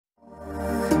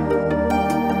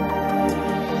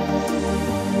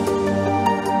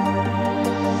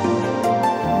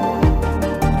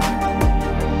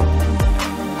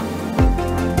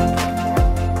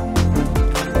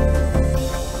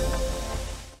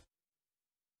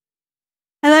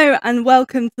Hello and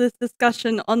welcome to this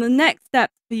discussion on the next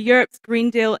steps for Europe's Green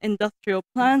Deal Industrial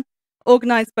Plan,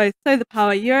 organised by Solar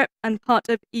Power Europe and part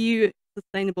of EU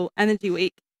Sustainable Energy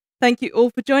Week. Thank you all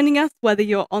for joining us, whether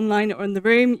you're online or in the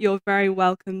room, you're very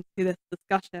welcome to this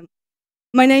discussion.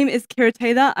 My name is Kira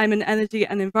Taylor, I'm an energy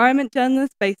and environment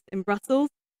journalist based in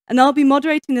Brussels, and I'll be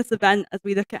moderating this event as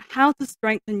we look at how to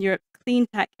strengthen Europe's clean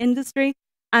tech industry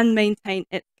and maintain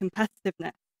its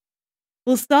competitiveness.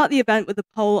 We'll start the event with a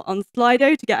poll on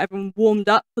Slido to get everyone warmed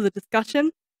up for the discussion.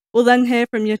 We'll then hear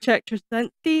from Jacek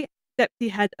Trzynski, Deputy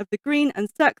Head of the Green and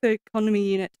Circular Economy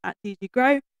Unit at DG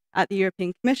GROW at the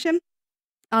European Commission.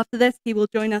 After this, he will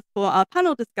join us for our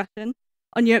panel discussion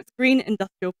on Europe's Green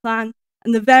Industrial Plan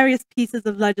and the various pieces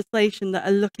of legislation that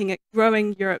are looking at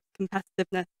growing Europe's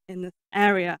competitiveness in this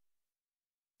area.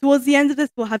 Towards the end of this,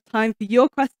 we'll have time for your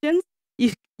questions.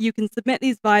 You can submit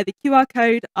these via the QR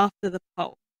code after the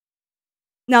poll.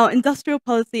 Now, industrial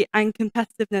policy and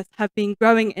competitiveness have been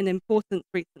growing in importance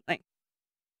recently.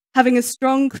 Having a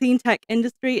strong clean tech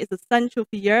industry is essential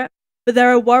for Europe, but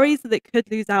there are worries that it could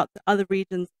lose out to other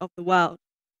regions of the world.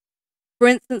 For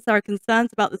instance, there are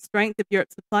concerns about the strength of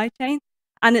Europe's supply chain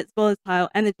and its volatile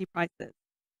energy prices.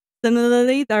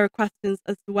 Similarly, there are questions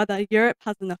as to whether Europe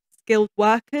has enough skilled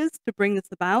workers to bring this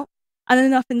about and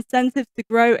enough incentives to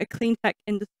grow a clean tech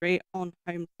industry on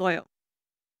home soil.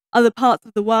 Other parts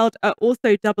of the world are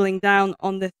also doubling down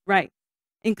on this race,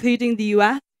 including the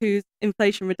US, whose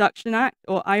Inflation Reduction Act,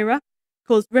 or IRA,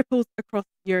 caused ripples across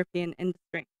the European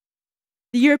industry.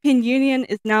 The European Union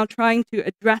is now trying to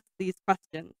address these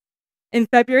questions. In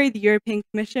February, the European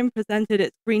Commission presented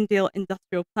its Green Deal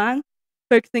Industrial Plan,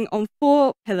 focusing on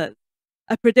 4 pillars: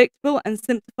 a predictable and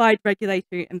simplified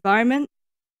regulatory environment,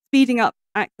 speeding up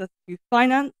access to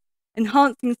finance,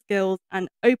 enhancing skills, and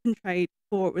open trade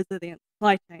for resilient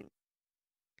supply chains.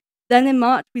 Then in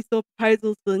March, we saw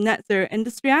proposals for the Net Zero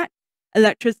Industry Act,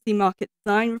 Electricity Market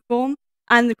Design Reform,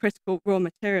 and the Critical Raw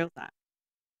Materials Act.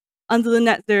 Under the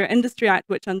Net Zero Industry Act,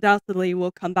 which undoubtedly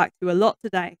we'll come back to a lot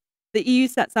today, the EU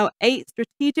sets out 8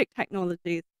 strategic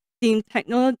technologies deemed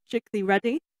technologically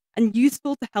ready and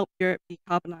useful to help Europe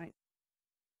decarbonize.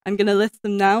 I'm going to list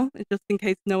them now, just in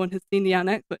case no one has seen the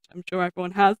annex, which I'm sure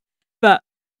everyone has, but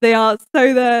they are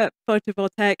solar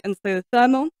photovoltaic and solar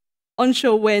thermal,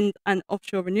 onshore wind and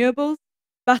offshore renewables,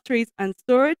 batteries and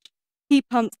storage, heat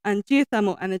pumps and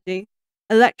geothermal energy,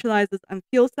 electrolyzers and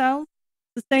fuel cells,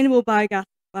 sustainable biogas,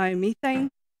 biomethane,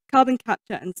 carbon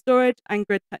capture and storage, and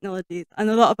grid technologies. And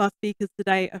a lot of our speakers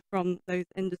today are from those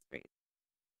industries.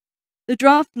 The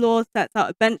draft law sets out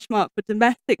a benchmark for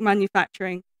domestic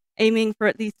manufacturing, aiming for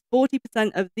at least 40%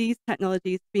 of these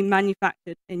technologies to be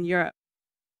manufactured in Europe.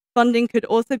 Funding could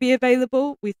also be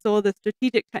available. We saw the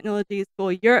Strategic Technologies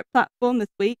for Europe platform this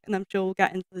week, and I'm sure we'll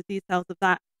get into the details of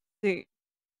that soon.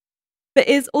 But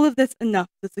is all of this enough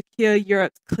to secure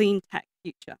Europe's clean tech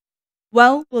future?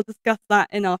 Well, we'll discuss that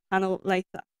in our panel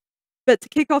later. But to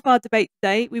kick off our debate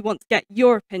today, we want to get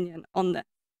your opinion on this.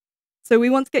 So we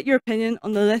want to get your opinion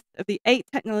on the list of the 8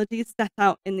 technologies set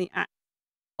out in the Act.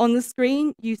 On the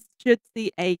screen, you should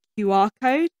see a QR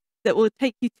code that will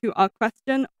take you to our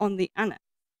question on the annex.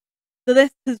 The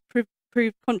list has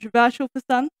proved controversial for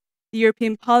some. The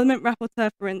European Parliament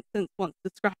rapporteur, for instance, wants to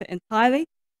scrap it entirely.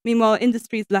 Meanwhile,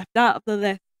 industries left out of the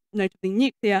list, notably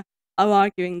nuclear, are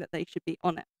arguing that they should be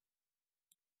on it.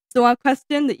 So our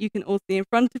question that you can all see in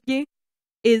front of you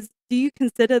is, do you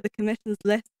consider the Commission's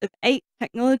list of 8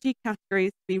 technology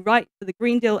categories to be right for the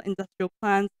Green Deal Industrial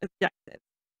Plan's objectives?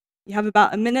 You have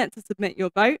about a minute to submit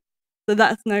your vote, so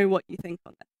let us know what you think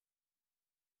on it.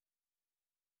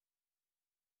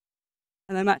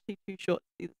 And I'm actually too short to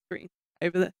see the screen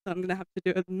over this, so I'm going to have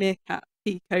to do a meerkat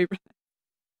peek over it.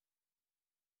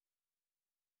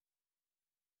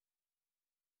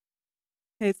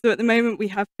 Okay, so at the moment we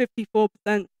have 54%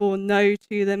 for no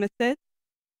to limited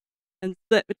and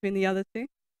split between the other 2.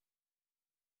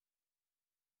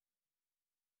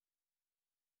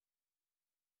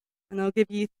 And I'll give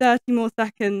you 30 more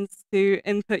seconds to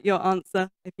input your answer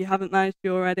if you haven't managed to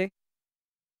already.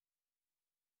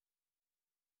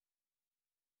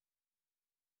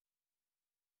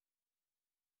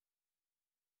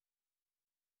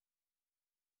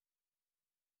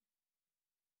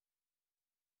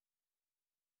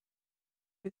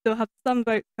 We still have some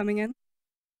votes coming in.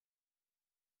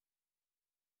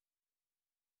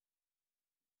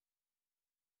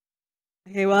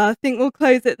 Okay, well, I think we'll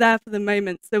close it there for the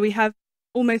moment. So we have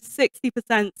almost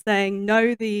 60% saying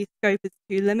no, the scope is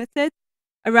too limited,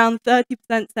 around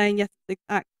 30% saying yes, it's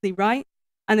exactly right,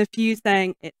 and a few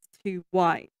saying it's too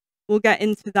wide. We'll get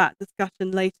into that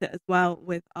discussion later as well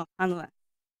with our panelists.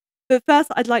 But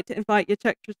first, I'd like to invite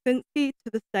Jacek Trzynski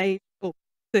to the stage, or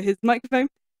to his microphone,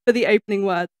 for the opening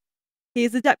words. He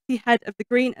is the Deputy Head of the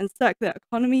Green and Circular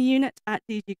Economy Unit at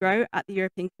DG GROW at the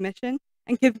European Commission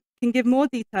and can give more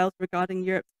details regarding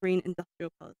Europe's green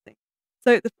industrial policy.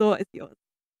 So the floor is yours.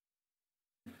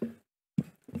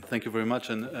 Thank you very much,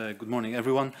 and good morning,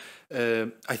 everyone.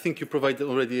 I think you provided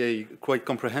already a quite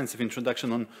comprehensive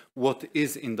introduction on what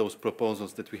is in those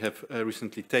proposals that we have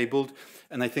recently tabled,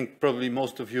 and I think probably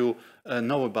most of you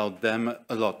know about them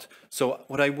a lot. So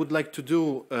what I would like to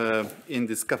do in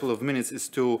this couple of minutes is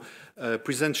to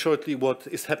present shortly what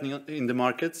is happening in the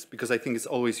markets, because I think it's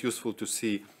always useful to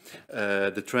see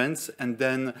the trends, and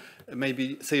then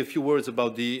maybe say a few words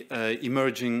about the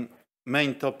emerging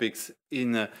main topics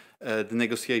in the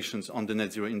negotiations on the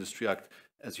Net Zero Industry Act.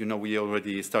 As you know, we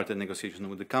already started negotiation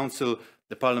with the Council.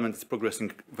 The Parliament is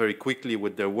progressing very quickly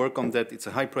with their work on that. It's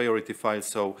a high priority file,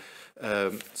 so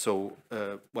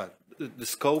well, the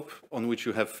scope on which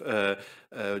you have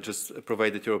just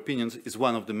provided your opinions is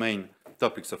one of the main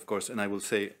topics, of course, and I will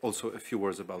say also a few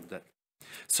words about that.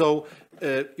 So,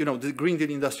 you know, the Green Deal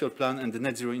Industrial Plan and the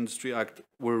Net Zero Industry Act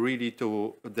were really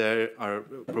are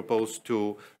proposed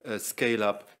to scale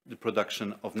up the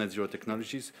production of net zero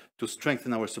technologies, to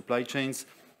strengthen our supply chains.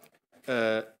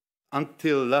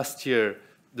 Until last year,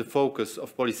 the focus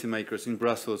of policymakers in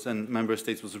Brussels and member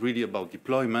states was really about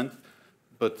deployment.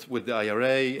 But with the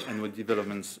IRA and with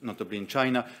developments, notably in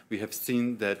China, we have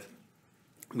seen that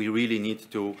we really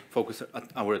need to focus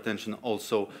our attention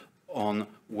also on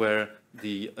where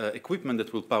the equipment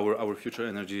that will power our future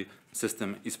energy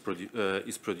system is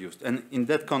produced. And in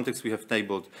that context, we have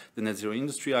tabled the Net Zero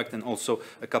Industry Act and also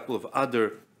a couple of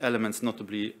other elements,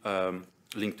 notably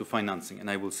linked to financing. And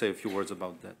I will say a few words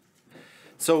about that.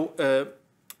 So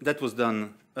that was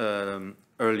done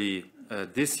early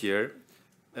this year.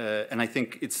 And I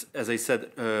think it's, as I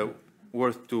said,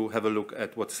 worth to have a look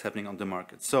at what's happening on the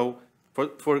market. So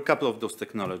for a couple of those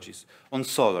technologies. On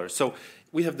solar. So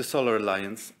we have the Solar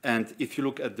Alliance, and if you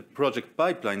look at the project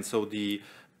pipeline, so the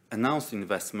announced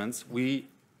investments, we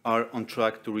are on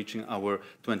track to reaching our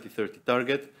 2030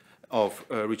 target of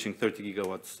reaching 30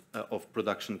 gigawatts of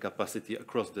production capacity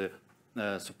across the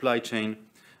supply chain.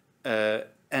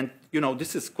 And, you know,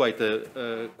 this is quite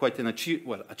an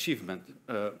achievement.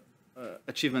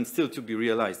 Achievement still to be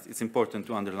realized. It's important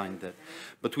to underline that.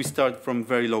 But we start from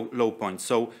very low points.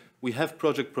 So we have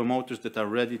project promoters that are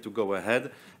ready to go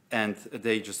ahead, and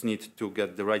they just need to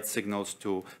get the right signals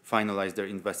to finalize their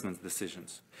investment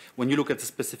decisions. When you look at the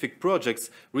specific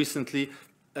projects, recently,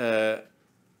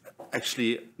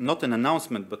 actually not an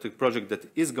announcement, but a project that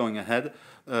is going ahead,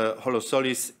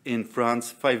 Holosolis in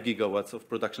France, 5 gigawatts of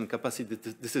production capacity.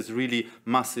 This is really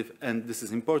massive, and this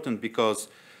is important because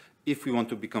if we want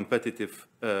to be competitive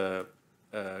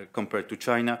compared to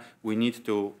China, we need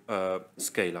to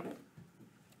scale up.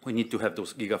 We need to have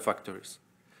those gigafactories.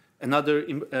 Another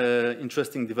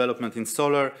interesting development in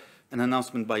solar, an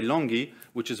announcement by LONGi,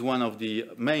 which is one of the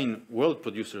main world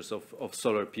producers of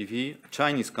solar PV, a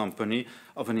Chinese company,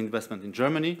 of an investment in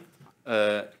Germany.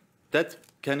 That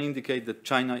can indicate that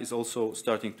China is also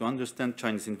starting to understand,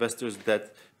 Chinese investors,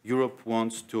 that Europe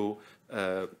wants to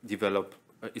develop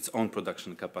its own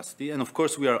production capacity. And of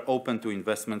course, we are open to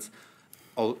investments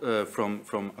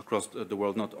from across the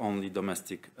world, not only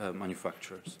domestic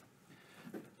manufacturers.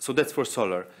 So that's for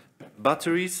solar.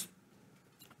 Batteries,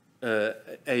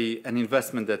 an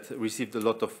investment that received a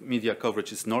lot of media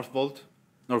coverage is Northvolt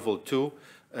 2.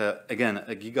 Again,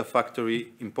 a gigafactory,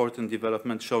 important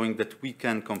development showing that we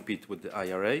can compete with the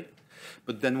IRA.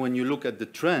 But then when you look at the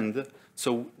trend,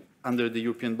 so under the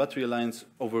European Battery Alliance,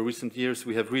 over recent years,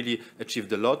 we have really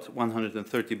achieved a lot,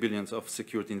 130 billion of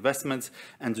secured investments,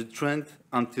 and the trend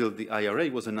until the IRA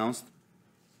was announced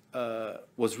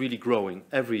was really growing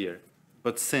every year.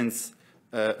 But since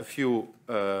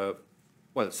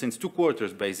since 2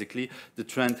 quarters, basically, the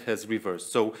trend has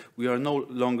reversed. So we are no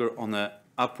longer on an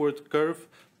upward curve,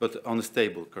 but on a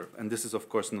stable curve. And this is, of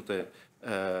course, not a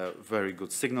very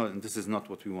good signal, and this is not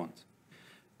what we want.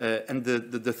 And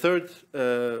the third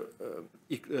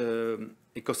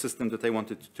ecosystem that I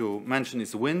wanted to mention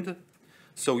is wind.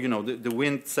 So, you know, the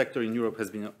wind sector in Europe has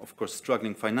been, of course,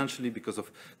 struggling financially because of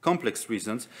complex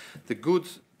reasons.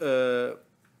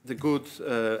 The good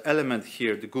element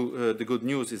here, the good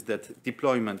news is that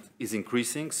deployment is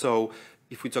increasing. So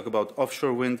if we talk about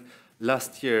offshore wind,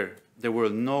 last year there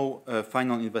were no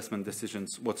final investment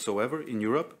decisions whatsoever in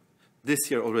Europe.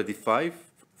 This year already 4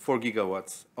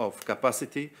 gigawatts of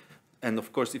capacity. And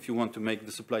of course, if you want to make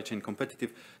the supply chain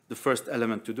competitive, the first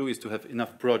element to do is to have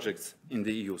enough projects in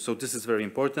the EU. So this is very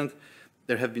important.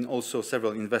 there have been also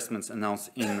several investments announced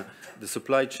in the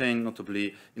supply chain,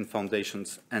 notably in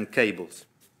foundations and cables.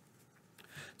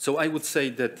 So I would say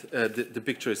that the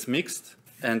picture is mixed,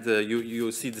 and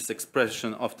you see this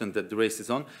expression often that the race is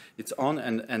on. It's on,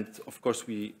 and of course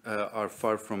we are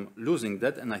far from losing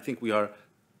that, and I think we are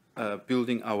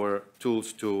building our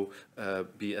tools to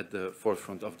be at the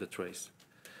forefront of that race.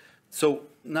 So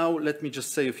now let me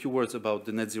just say a few words about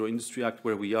the Net Zero Industry Act,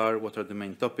 where we are, what are the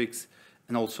main topics,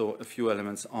 and also a few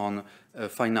elements on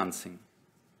financing.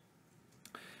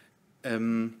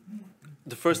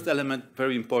 The first element,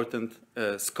 very important,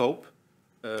 scope.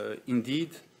 Indeed,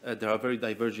 there are very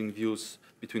diverging views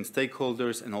between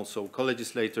stakeholders and also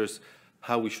co-legislators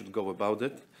how we should go about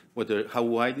it, how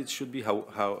wide it should be,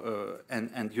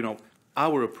 and you know,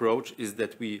 our approach is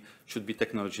that we should be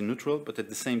technology neutral, but at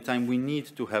the same time we need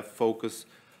to have focus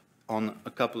on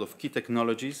a couple of key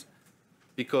technologies,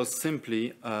 because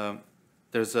simply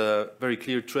there's a very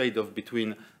clear trade-off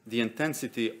between the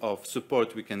intensity of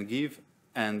support we can give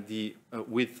and the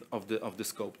width of the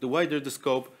scope. The wider the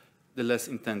scope, the less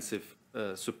intensive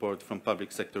support from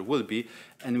public sector will be.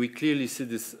 And we clearly see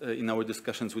this in our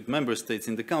discussions with member states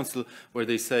in the Council, where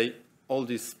they say all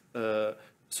this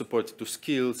support to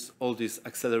skills, all this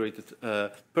accelerated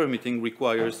permitting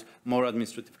requires more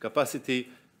administrative capacity.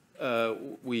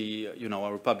 You know,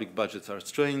 our public budgets are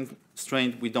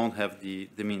strained. We don't have the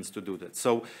means to do that.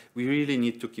 So we really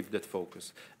need to keep that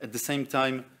focus. At the same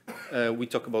time, we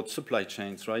talk about supply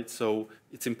chains, right? So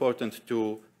it's important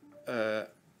to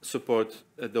support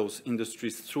those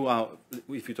industries throughout,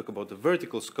 if you talk about the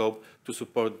vertical scope, to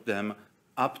support them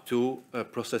up to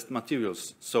processed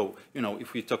materials. So, you know,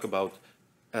 if we talk about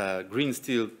green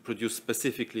steel produced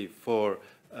specifically for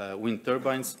wind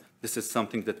turbines, this is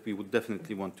something that we would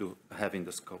definitely want to have in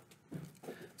the scope.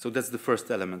 So that's the first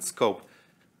element, scope.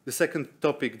 The second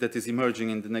topic that is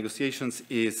emerging in the negotiations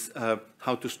is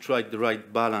how to strike the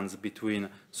right balance between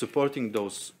supporting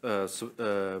those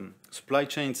supply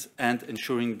chains and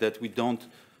ensuring that we don't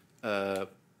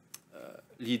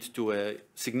lead to a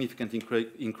significant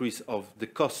increase of the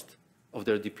cost of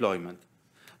their deployment.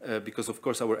 Because, of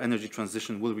course, our energy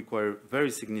transition will require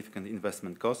very significant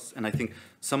investment costs. And I think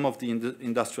some of the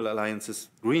industrial alliances,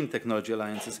 green technology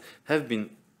alliances, have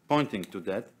been pointing to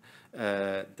that,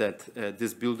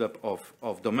 this buildup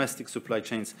of domestic supply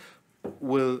chains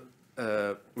will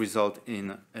result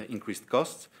in increased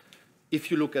costs.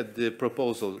 If you look at the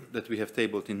proposal that we have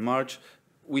tabled in March,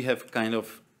 we have kind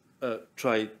of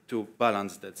tried to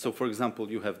balance that. So, for example,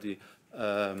 you have the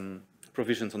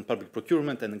provisions on public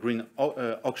procurement and green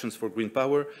auctions for green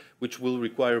power, which will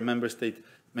require member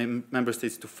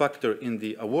states to factor in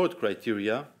the award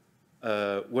criteria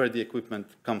where the equipment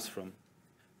comes from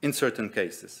in certain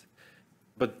cases.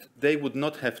 But they would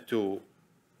not have to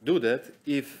do that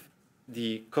if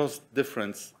the cost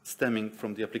difference stemming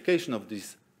from the application of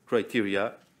these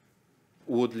criteria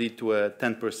would lead to a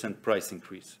 10% price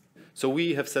increase. So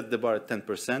we have set the bar at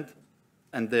 10%,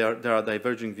 and there are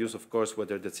diverging views, of course,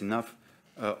 whether that's enough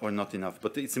or not enough.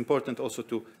 But it's important also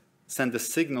to send a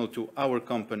signal to our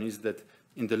companies that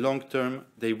in the long term,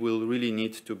 they will really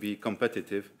need to be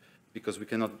competitive, because we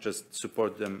cannot just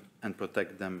support them and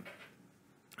protect them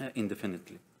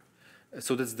indefinitely.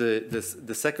 So that's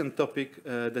the second topic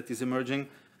that is emerging.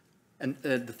 And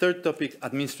the third topic,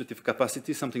 administrative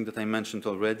capacity, something that I mentioned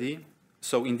already.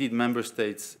 So indeed, member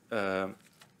states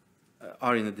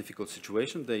are in a difficult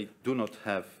situation. They do not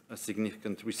have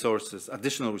significant resources,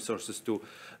 additional resources to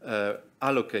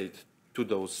allocate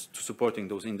to supporting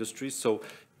those industries. So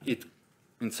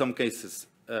in some cases,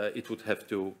 it would have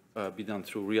to be done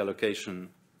through reallocation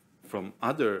from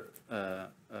other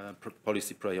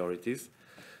policy priorities.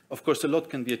 Of course, a lot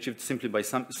can be achieved simply by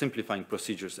simplifying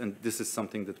procedures, and this is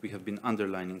something that we have been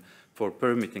underlining for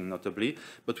permitting notably,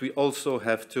 but we also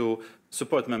have to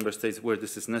support member states where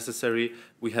this is necessary.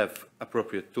 We have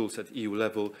appropriate tools at EU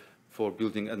level for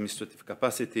building administrative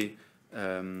capacity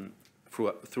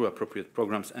through appropriate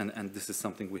programs, and this is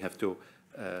something we have to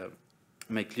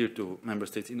make clear to member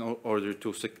states in order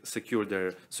to secure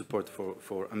their support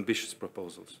for ambitious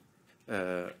proposals,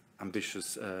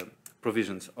 ambitious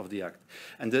provisions of the Act.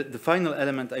 And the final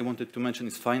element I wanted to mention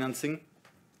is financing.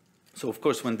 So, of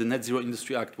course, when the Net Zero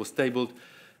Industry Act was tabled,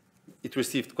 it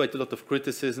received quite a lot of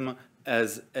criticism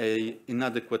as an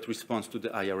inadequate response to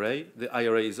the IRA. The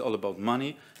IRA is all about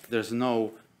money. There's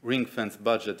no ring-fence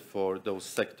budget for those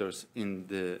sectors in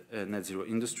the Net Zero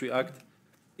Industry Act.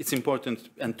 It's important,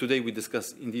 and today we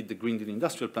discuss indeed the Green Deal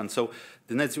Industrial Plan. So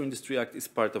the Net Zero Industry Act is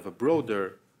part of a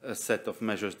broader set of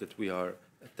measures that we are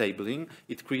tabling.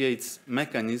 It creates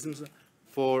mechanisms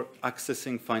for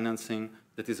accessing financing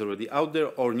that is already out there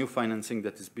or new financing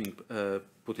that is being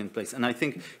put in place. And I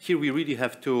think here we really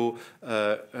have to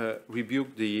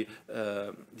rebuke the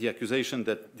accusation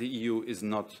that the EU is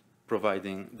not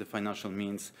providing the financial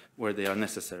means where they are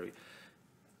necessary.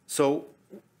 So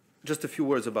just a few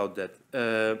words about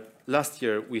that. Last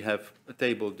year, we have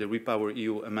tabled the Repower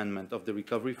EU amendment of the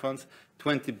recovery funds,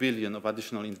 20 billion of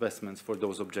additional investments for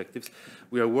those objectives.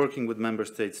 We are working with member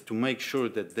states to make sure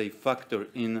that they factor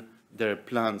in their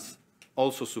plans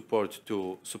also support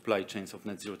to supply chains of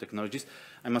net zero technologies.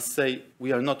 I must say,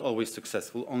 we are not always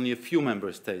successful. Only a few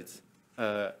member states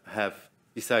have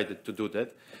decided to do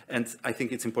that. And I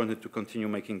think it's important to continue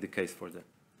making the case for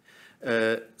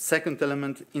that. Second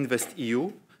element,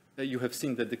 InvestEU. You have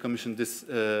seen that the Commission this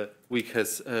week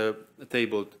has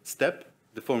tabled STEP,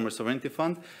 the former sovereignty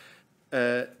fund.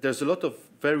 There's a lot of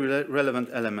very relevant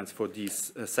elements for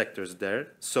these sectors there.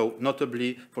 So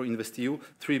notably for InvestEU,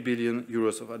 3 billion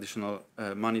euros of additional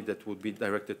money that would be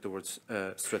directed towards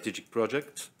strategic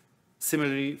projects.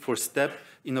 Similarly for STEP,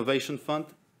 Innovation Fund,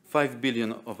 5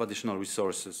 billion of additional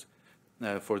resources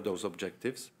for those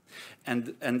objectives.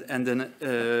 And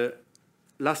then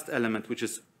last element, which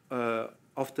is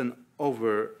often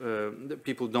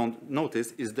people don't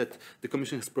notice, is that the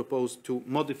Commission has proposed to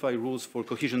modify rules for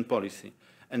cohesion policy.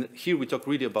 And here we talk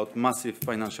really about massive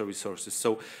financial resources.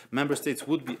 So member states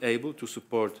would be able to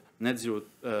support net zero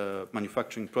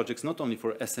manufacturing projects, not only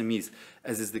for SMEs,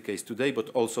 as is the case today, but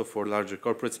also for larger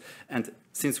corporates. And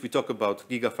since we talk about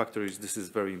gigafactories, this is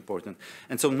very important.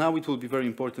 And so now it will be very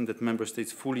important that member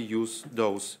states fully use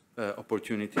those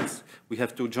opportunities. We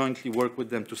have to jointly work with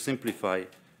them to simplify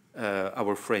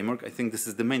our framework. I think this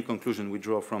is the main conclusion we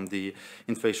draw from the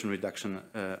Inflation Reduction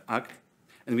Act.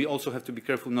 And we also have to be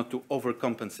careful not to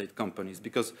overcompensate companies,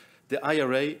 because the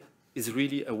IRA is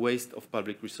really a waste of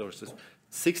public resources.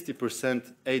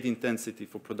 60% aid intensity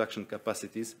for production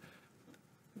capacities.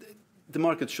 The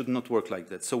market should not work like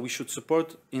that. So we should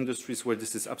support industries where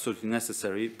this is absolutely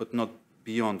necessary, but not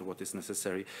beyond what is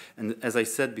necessary. And as I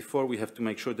said before, we have to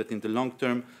make sure that in the long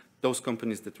term, those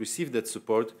companies that receive that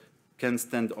support can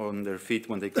stand on their feet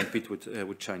when they compete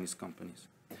with Chinese companies.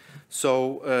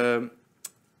 So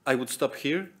I would stop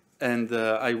here, and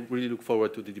I really look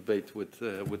forward to the debate with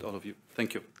all of you.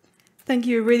 Thank you. Thank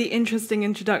you. A really interesting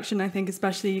introduction, I think,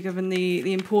 especially given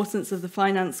the importance of the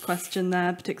finance question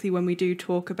there, particularly when we do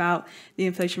talk about the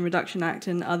Inflation Reduction Act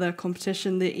and other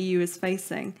competition the EU is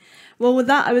facing. Well, with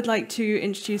that, I would like to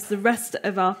introduce the rest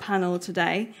of our panel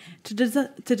today. To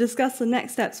discuss the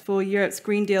next steps for Europe's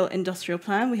Green Deal Industrial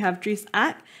Plan, we have Dries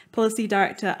Ack, Policy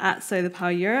Director at Solar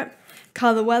Power Europe,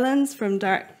 Carla Wellens, from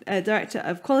Director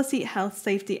of Quality, Health,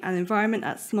 Safety and Environment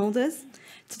at Smulders.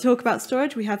 To talk about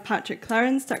storage, we have Patrick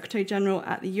Clarence, Secretary-General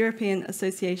at the European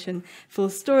Association for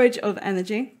Storage of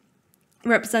Energy.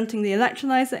 Representing the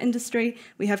electrolyzer industry,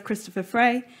 we have Christopher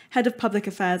Frey, Head of Public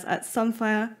Affairs at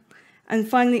Sunfire. And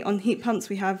finally, on heat pumps,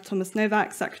 we have Thomas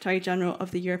Novak, Secretary-General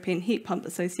of the European Heat Pump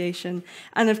Association.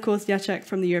 And of course, Jacek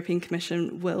from the European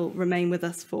Commission will remain with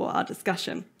us for our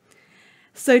discussion.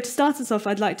 So to start us off,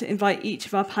 I'd like to invite each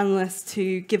of our panelists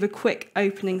to give a quick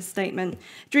opening statement.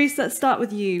 Dries, let's start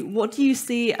with you. What do you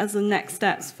see as the next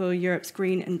steps for Europe's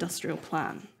Green Industrial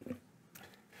Plan?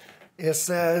 Yes,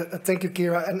 thank you,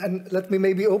 Kira. And let me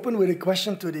maybe open with a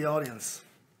question to the audience.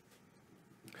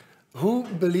 Who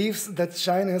believes that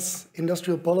China's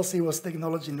industrial policy was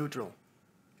technology neutral?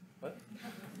 What?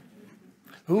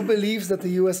 Who believes that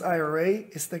the US IRA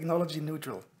is technology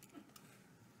neutral?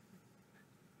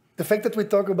 The fact that we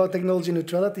talk about technology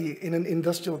neutrality in an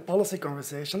industrial policy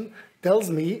conversation tells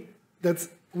me that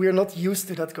we are not used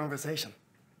to that conversation.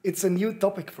 It's a new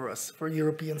topic for us, for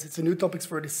Europeans. It's a new topic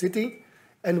for the city.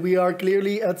 And we are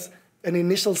clearly at an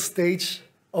initial stage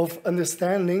of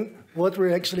understanding what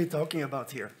we're actually talking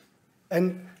about here.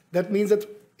 And that means that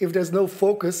if there's no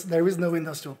focus, there is no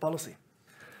industrial policy.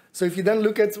 So if you then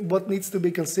look at what needs to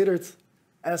be considered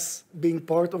as being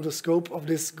part of the scope of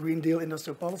this Green Deal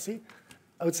industrial policy,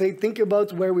 I would say think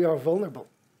about where we are vulnerable.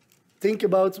 Think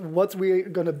about what we're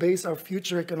going to base our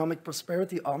future economic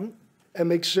prosperity on, and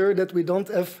make sure that we don't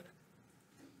have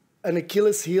an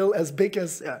Achilles heel as big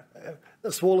as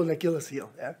a swollen Achilles heel.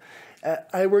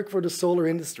 I work for the solar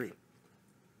industry.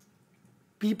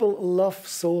 People love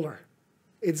solar.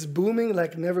 It's booming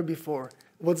like never before.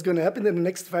 What's going to happen in the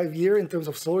next 5 years in terms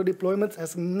of solar deployment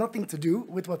has nothing to do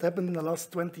with what happened in the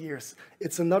last 20 years.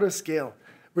 It's another scale.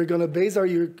 We're going to base our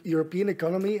European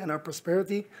economy and our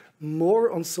prosperity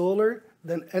more on solar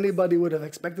than anybody would have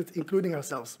expected, including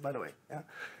ourselves, by the way.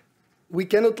 We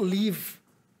cannot leave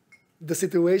the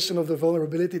situation of the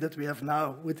vulnerability that we have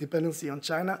now with dependency on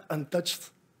China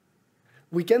untouched.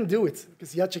 we can do it,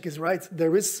 because Jacek is right.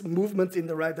 There is movement in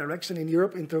the right direction in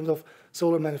Europe in terms of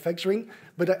solar manufacturing,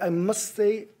 but I must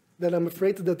say that I'm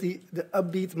afraid that the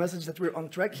upbeat message that we're on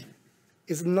track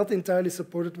is not entirely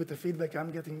supported with the feedback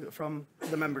I'm getting from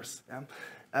the members.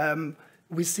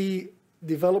 We see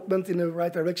development in the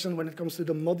right direction when it comes to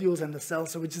the modules and the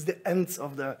cells, so which is the end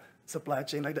of the supply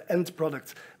chain, like the end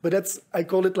product. But that's, I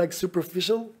call it like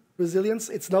superficial resilience.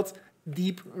 It's not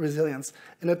deep resilience.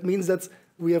 And that means that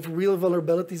we have real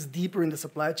vulnerabilities deeper in the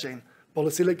supply chain.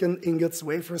 Polysilicon, ingots,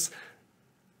 wafers.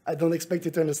 I don't expect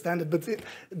you to understand it, but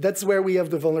that's where we have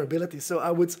the vulnerability. So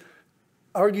I would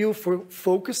argue for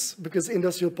focus, because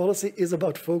industrial policy is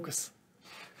about focus.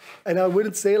 And I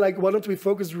wouldn't say, like, why don't we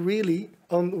focus really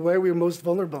on where we're most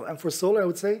vulnerable? And for solar, I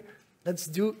would say, let's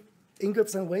do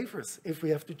ingots and wafers if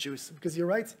we have to choose. Because you're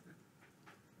right,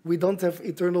 we don't have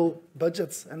eternal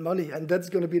budgets and money, and that's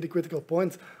going to be the critical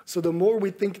point. So the more we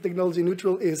think technology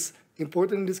neutral is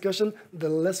important in discussion, the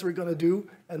less we're going to do,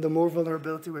 and the more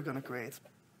vulnerability we're going to create.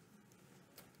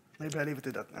 Maybe I leave it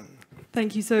to that then.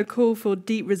 Thank you. So a call for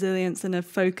deep resilience and a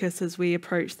focus as we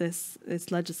approach this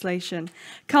legislation.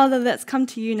 Carla, let's come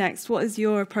to you next. What is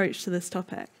your approach to this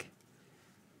topic?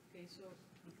 Okay, so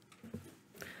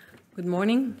good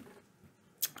morning.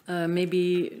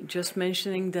 Maybe just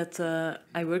mentioning that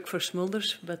I work for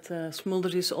Smulders, but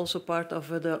Smulders is also part of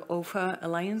the OFA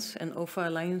Alliance, and OFA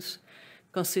Alliance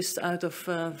consists out of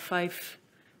 5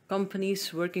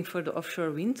 companies working for the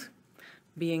offshore wind,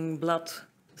 being Blad,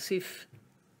 SIF,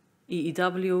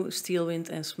 EEW, Steelwind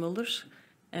and Smulders.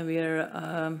 And we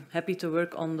are happy to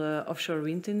work on the offshore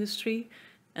wind industry.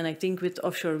 And I think with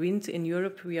offshore wind in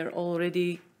Europe, we are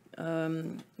already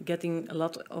getting a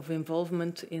lot of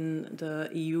involvement in the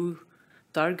EU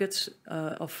targets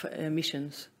of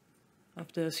emissions,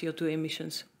 of the CO2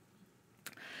 emissions.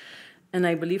 And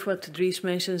I believe what Dries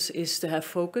mentions is to have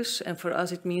focus. And for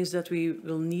us, it means that we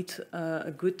will need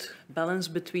a good balance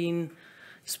between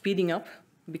speeding up,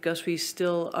 because we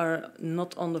still are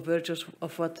not on the verge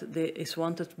of what is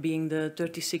wanted, being the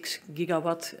 36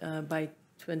 gigawatt by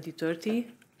 2030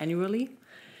 annually.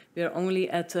 We are only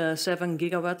at 7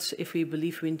 gigawatts if we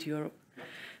believe Wind Europe.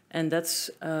 And that's,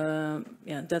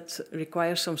 that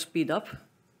requires some speed up,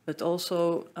 but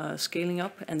also scaling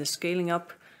up. And the scaling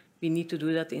up, we need to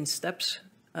do that in steps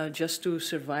just to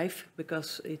survive,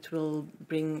 because it will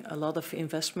bring a lot of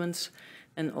investments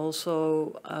and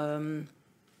also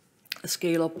a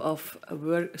scale up of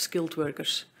skilled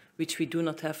workers, which we do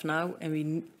not have now.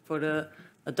 And for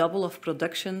a double of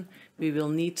production, we will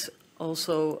need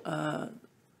also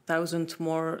 1,000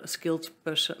 more skilled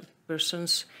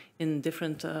persons in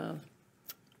different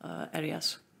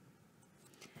areas.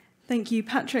 Thank you.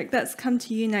 Patrick, let's come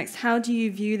to you next. How do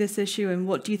you view this issue, and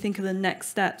what do you think are the next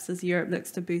steps as Europe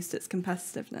looks to boost its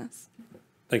competitiveness?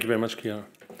 Thank you very much, Kiara.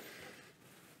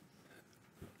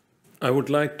 I would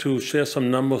like to share some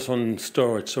numbers on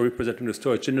storage. So representing the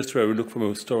storage industry, I will look from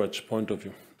a storage point of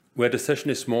view. We had a session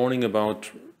this morning about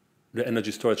the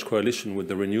energy storage coalition with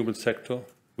the renewable sector,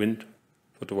 wind,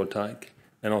 photovoltaic,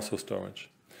 and also storage.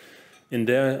 In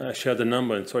there, I shared the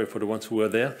number, and sorry for the ones who were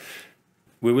there.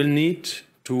 We will need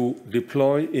to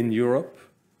deploy in Europe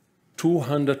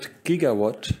 200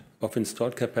 gigawatt of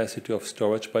installed capacity of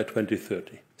storage by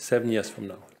 2030, 7 years from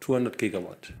now, 200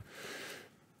 gigawatt.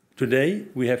 Today,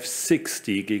 we have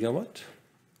 60 gigawatt.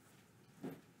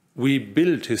 We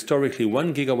built historically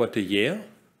 1 gigawatt a year.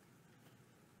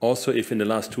 Also, if in the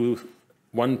last 2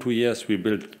 years we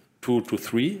built 2 to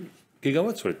 3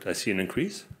 gigawatts, so I see an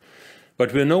increase.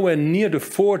 But we're nowhere near the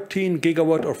 14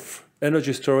 gigawatt of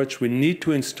energy storage we need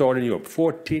to install in Europe.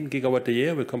 14 gigawatt a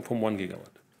year will come from 1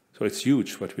 gigawatt. So it's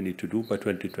huge what we need to do by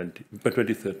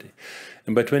 2030.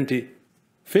 And by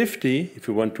 2050, if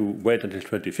you want to wait until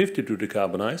 2050 to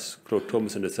decarbonize, Claude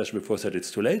Thomas in the session before said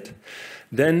it's too late,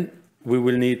 then we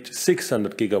will need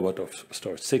 600 gigawatt of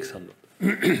storage,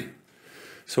 600.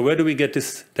 So where do we get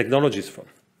these technologies from?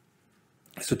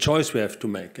 It's a choice we have to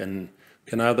make, and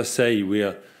can either say we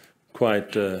are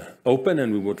quite open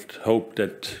and we would hope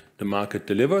that the market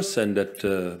delivers and that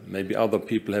maybe other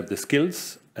people have the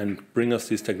skills and bring us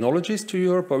these technologies to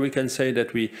Europe, or we can say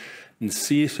that we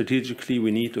see strategically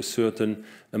we need a certain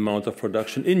amount of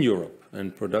production in Europe.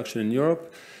 And production in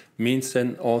Europe means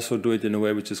then also do it in a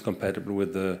way which is compatible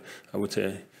with the, I would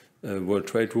say, world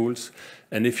trade rules.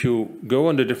 And if you go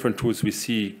on the different tools we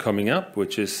see coming up,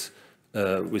 which is,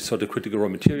 we saw the Critical Raw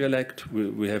Material Act,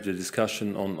 we have the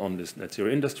discussion on this Net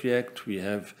Zero Industry Act, we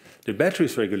have the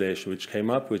batteries regulation which came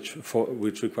up, which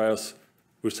requires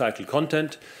recycled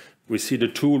content. We see the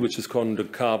tool which is called the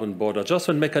Carbon Border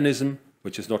Adjustment Mechanism,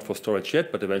 which is not for storage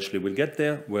yet, but eventually we'll get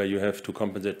there, where you have to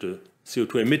compensate the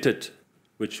CO2 emitted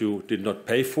which you did not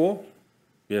pay for.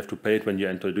 You have to pay it when you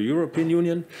enter the European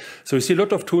Union. So we see a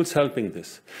lot of tools helping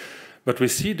this. But we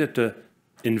see that the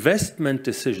investment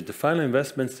decision, the final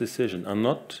investments decision are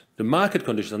not, the market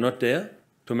conditions are not there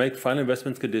to make final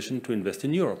investment condition to invest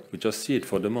in Europe. We just see it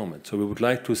for the moment. So we would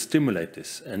like to stimulate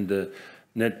this. And the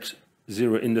Net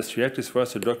Zero Industry Act is for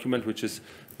us a document which is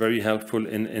very helpful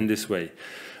in this way.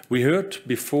 We heard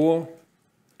before,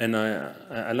 and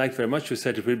I like very much, you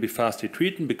said it will be fastly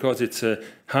treated because it's a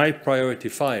high priority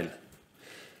file.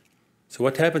 So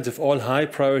what happens if all high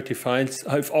priority files,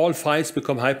 if all files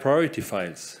become high priority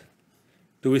files?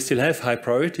 Do we still have high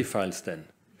priority files then?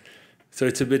 So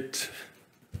it's a bit,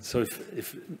 so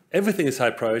if everything is high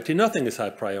priority, nothing is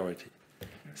high priority.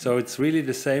 So it's really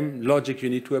the same logic you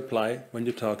need to apply when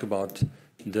you talk about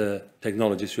the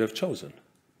technologies you have chosen.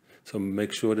 So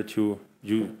make sure that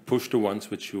you push the ones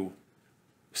which you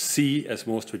see as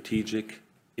more strategic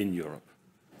in Europe.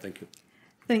 Thank you.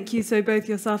 Thank you. So both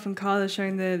yourself and Carl are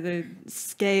showing the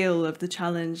scale of the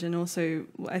challenge, and also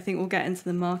I think we'll get into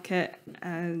the market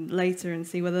later and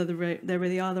see whether there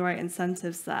really are the right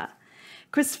incentives there.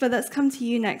 Christopher, let's come to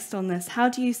you next on this. How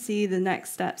do you see the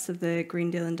next steps of the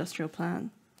Green Deal Industrial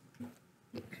Plan?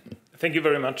 Thank you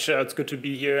very much. It's good to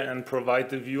be here and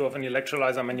provide the view of an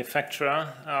electrolyzer manufacturer.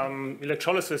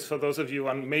 Electrolysis, for those of you who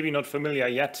are maybe not familiar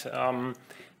yet,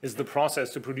 is the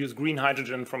process to produce green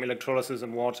hydrogen from electrolysis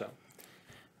and water.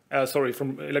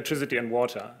 From electricity and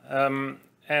water.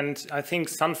 And I think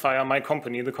Sunfire, my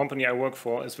company, the company I work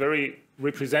for, is very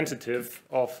representative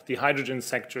of the hydrogen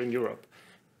sector in Europe.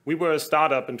 We were a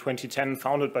startup in 2010,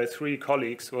 founded by 3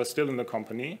 colleagues who are still in the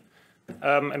company.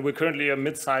 And we're currently a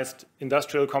mid-sized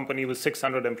industrial company with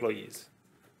 600 employees.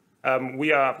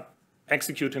 We are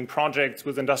executing projects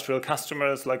with industrial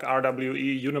customers like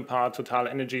RWE, Unipar, Total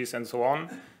Energies, and so on.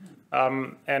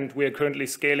 And we are currently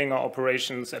scaling our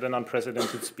operations at an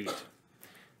unprecedented speed.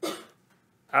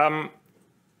 I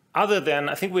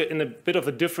think we're in a bit of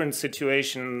a different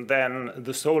situation than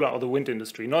the solar or the wind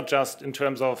industry, not just in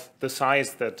terms of the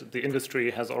size that the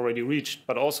industry has already reached,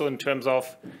 but also in terms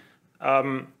of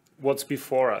what's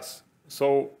before us.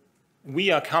 So we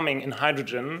are coming in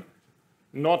hydrogen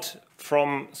not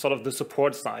from sort of the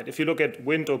support side. If you look at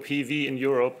wind or PV in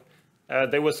Europe,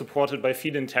 they were supported by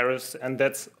feed-in tariffs, and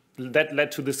that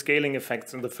led to the scaling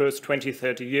effects in the first 20,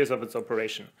 30 years of its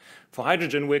operation. For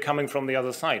hydrogen, we're coming from the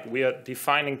other side. We are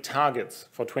defining targets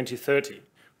for 2030.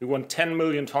 We want 10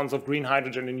 million tons of green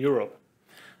hydrogen in Europe,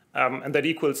 and that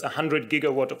equals 100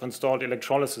 gigawatt of installed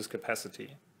electrolysis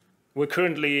capacity. We're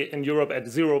currently in Europe at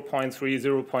 0.3,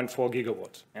 0.4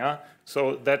 gigawatt. Yeah?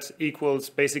 So that equals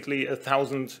basically a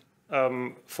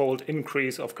 1,000-fold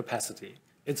increase of capacity.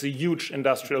 It's a huge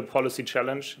industrial policy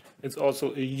challenge. It's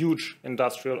also a huge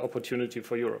industrial opportunity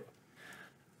for Europe.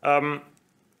 And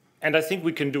I think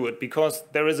we can do it because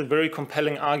there is a very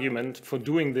compelling argument for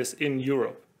doing this in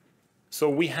Europe. So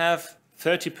we have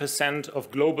 30%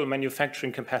 of global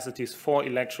manufacturing capacities for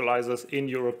electrolyzers in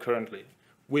Europe currently.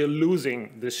 We're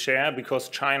losing this share because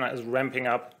China is ramping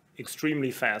up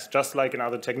extremely fast, just like in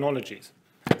other technologies.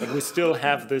 But we still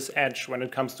have this edge when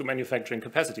it comes to manufacturing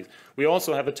capacities. We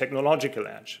also have a technological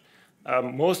edge.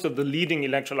 Most of the leading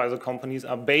electrolyzer companies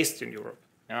are based in Europe.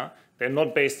 Yeah? They're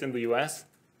not based in the US.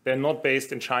 They're not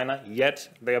based in China, yet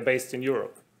they are based in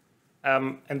Europe.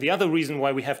 And the other reason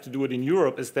why we have to do it in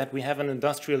Europe is that we have an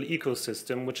industrial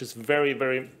ecosystem which is very,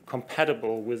 very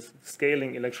compatible with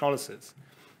scaling electrolysis.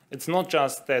 It's not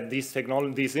just that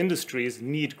these industries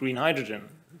need green hydrogen.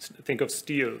 Think of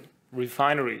steel,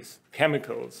 refineries,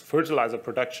 chemicals, fertilizer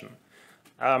production.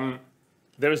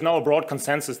 There is now a broad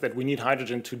consensus that we need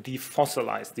hydrogen to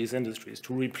defossilize these industries,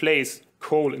 to replace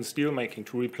coal in steelmaking,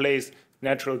 to replace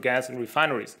natural gas in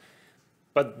refineries.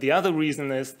 But the other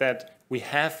reason is that we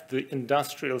have the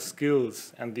industrial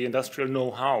skills and the industrial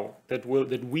know-how that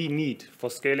we need for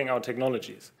scaling our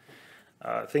technologies.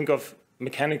 Think of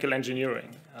mechanical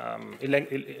engineering,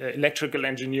 electrical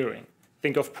engineering.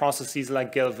 Think of processes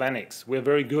like galvanics. We're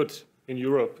very good in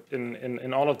Europe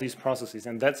in all of these processes,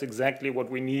 and that's exactly what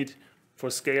we need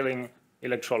for scaling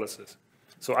electrolysis.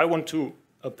 So I want to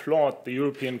applaud the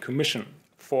European Commission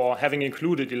for having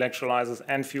included electrolyzers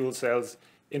and fuel cells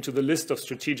into the list of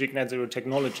strategic net zero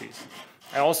technologies.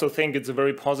 I also think it's a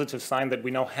very positive sign that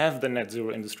we now have the Net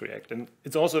Zero Industry Act, and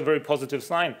it's also a very positive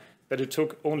sign that it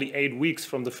took only 8 weeks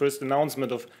from the first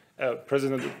announcement of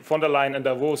President von der Leyen in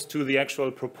Davos to the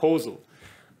actual proposal.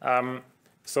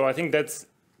 So I think that's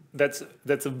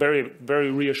a very,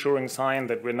 very reassuring sign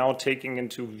that we're now taking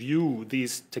into view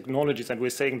these technologies, and we're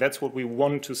saying that's what we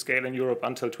want to scale in Europe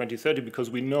until 2030, because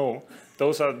we know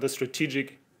those are the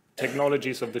strategic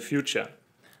technologies of the future.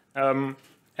 And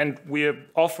And we're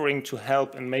offering to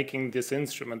help in making this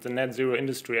instrument, the Net Zero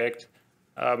Industry Act,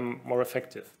 more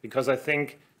effective. Because I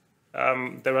think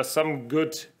there are some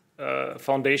good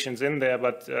foundations in there,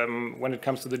 but when it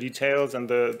comes to the details and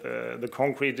the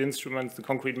concrete instruments, the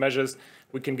concrete measures,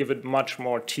 we can give it much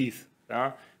more teeth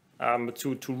to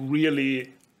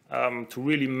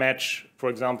really match, for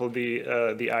example,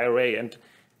 the IRA. And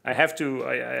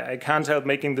I can't help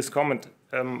making this comment.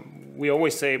 We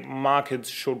always say markets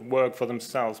should work for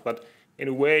themselves, but in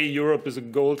a way, Europe is a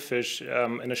goldfish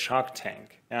in a shark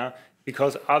tank,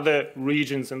 because other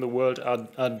regions in the world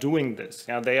are doing this.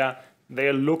 They are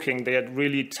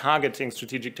really targeting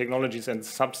strategic technologies and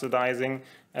subsidizing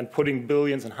and putting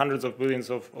billions and hundreds of billions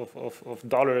of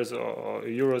dollars or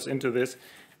euros into this,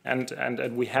 and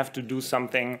we have to do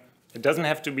something. It doesn't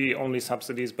have to be only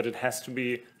subsidies, but it has to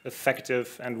be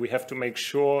effective, and we have to make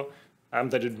sure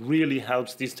that it really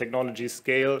helps these technologies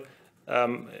scale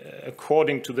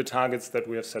according to the targets that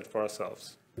we have set for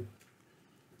ourselves.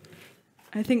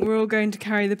 I think we're all going to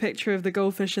carry the picture of the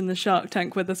goldfish in the shark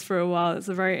tank with us for a while. It's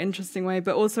a very interesting way,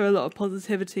 but also a lot of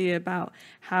positivity about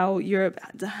how Europe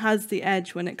has the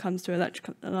edge when it comes to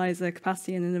electrolyzer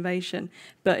capacity and innovation,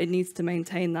 but it needs to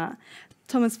maintain that.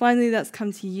 Thomas, finally, let's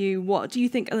come to you. What do you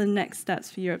think are the next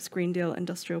steps for Europe's Green Deal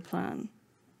industrial plan?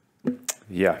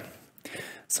 Yeah.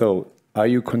 So are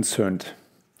you concerned,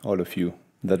 all of you,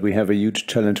 that we have a huge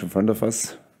challenge in front of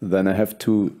us? Then I have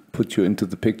to put you into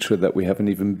the picture that we have an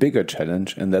even bigger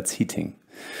challenge, and that's heating.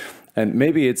 And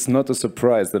maybe it's not a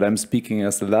surprise that I'm speaking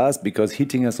as the last, because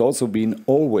heating has also been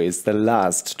always the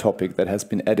last topic that has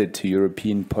been added to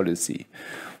European policy.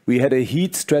 We had a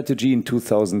heat strategy in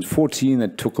 2014.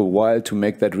 It took a while to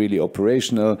make that really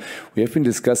operational. We have been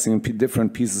discussing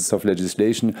different pieces of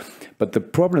legislation, but the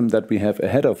problem that we have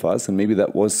ahead of us, and maybe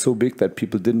that was so big that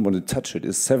people didn't want to touch it,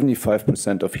 is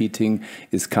 75% of heating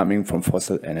is coming from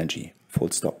fossil energy,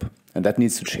 full stop. And that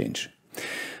needs to change.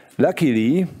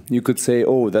 Luckily, you could say,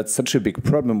 oh, that's such a big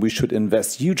problem, we should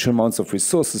invest huge amounts of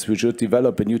resources, we should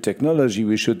develop a new technology,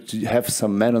 we should have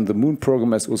some man on the moon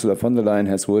program, as Ursula von der Leyen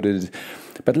has worded it.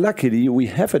 But luckily, we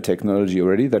have a technology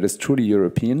already that is truly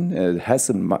European, it has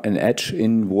an edge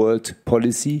in world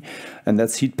policy, and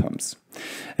that's heat pumps.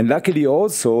 And luckily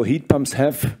also, heat pumps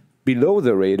have, below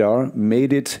the radar,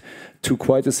 made it to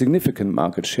quite a significant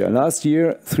market share. Last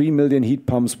year, 3 million heat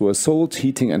pumps were sold,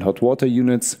 heating and hot water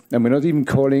units, and we're not even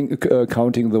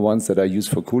counting the ones that are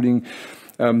used for cooling.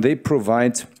 They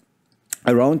provide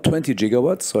around 20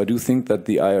 gigawatts, so I do think that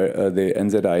the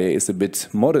NZIA is a bit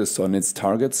modest on its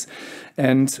targets,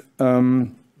 and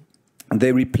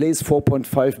they replace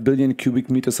 4.5 billion cubic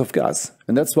meters of gas,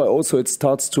 and that's why also it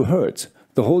starts to hurt.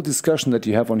 The whole discussion that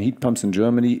you have on heat pumps in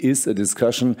Germany is a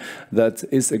discussion that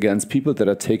is against people that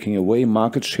are taking away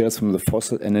market shares from the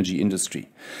fossil energy industry.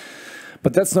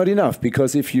 But that's not enough,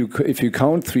 because if you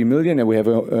count 3 million and we have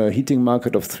a heating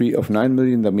market of 9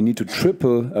 million, then we need to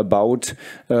triple about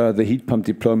the heat pump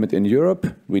deployment in Europe.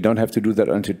 We don't have to do that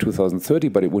until 2030,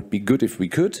 but it would be good if we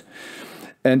could.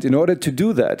 And in order to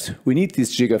do that, we need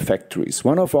these gigafactories.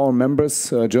 One of our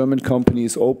members, a German company,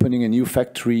 is opening a new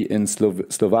factory in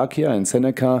Slovakia, in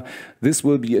Seneca. This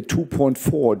will be a 2.4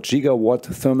 gigawatt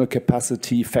thermal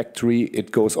capacity factory. It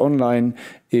goes online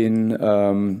in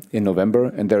November,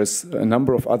 and there's a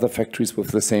number of other factories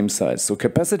with the same size. So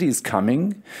capacity is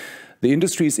coming. The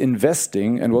industry is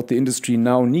investing, and what the industry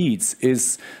now needs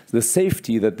is the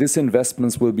safety that these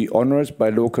investments will be honored by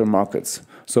local markets.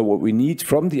 So what we need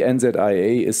from the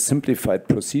NZIA is simplified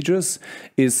procedures,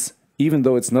 even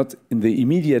though it's not in the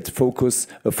immediate focus,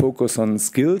 a focus on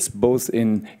skills, both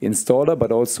in installer,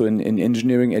 but also in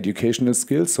engineering educational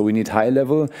skills. So we need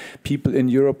high-level people in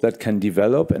Europe that can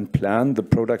develop and plan the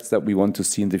products that we want to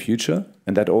see in the future.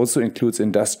 And that also includes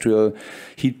industrial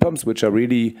heat pumps, which are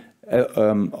really at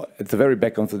the very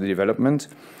back of the development.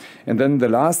 And then the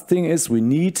last thing is we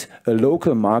need a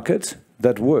local market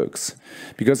that works.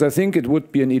 Because I think it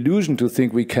would be an illusion to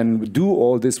think we can do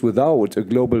all this without a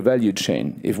global value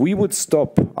chain. If we would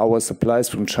stop our supplies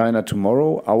from China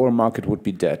tomorrow, our market would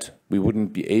be dead. We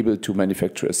wouldn't be able to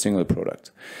manufacture a single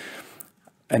product.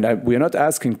 And we are not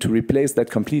asking to replace that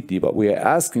completely, but we are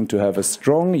asking to have a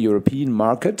strong European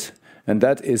market, and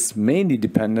that is mainly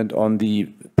dependent on the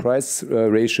price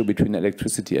ratio between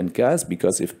electricity and gas,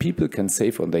 because if people can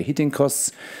save on their heating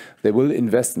costs, they will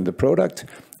invest in the product.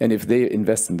 And if they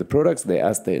invest in the products, they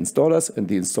ask their installers, and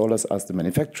the installers ask the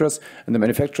manufacturers, and the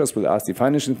manufacturers will ask the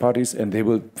financing parties, and they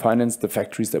will finance the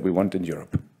factories that we want in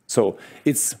Europe. So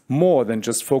it's more than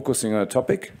just focusing on a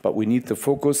topic, but we need to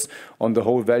focus on the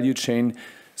whole value chain,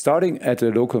 starting at a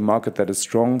local market that is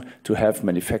strong, to have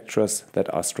manufacturers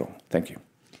that are strong. Thank you.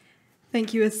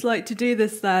 Thank you. It's slight to do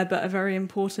this there, but very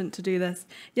important to do this.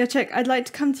 Jacek, I'd like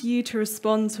to come to you to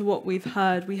respond to what we've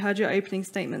heard. We heard your opening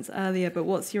statements earlier, but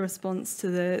what's your response to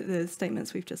the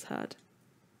statements we've just heard?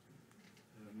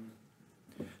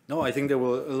 No, I think there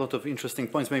were a lot of interesting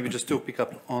points. Maybe just to pick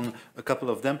up on a couple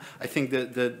of them. I think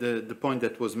the point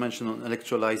that was mentioned on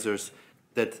electrolyzers,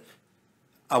 that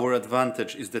our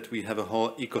advantage is that we have a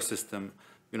whole ecosystem,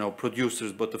 you know,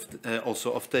 producers, but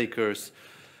also off-takers,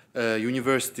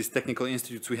 universities, technical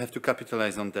institutes. We have to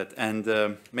capitalize on that.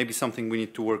 And maybe something we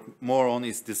need to work more on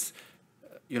is this,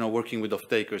 you know, working with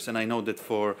off-takers. And I know that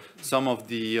for some of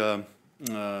the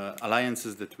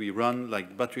alliances that we run, like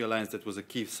the Battery Alliance, that was a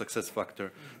key success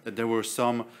factor, that there were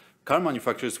some car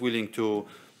manufacturers willing to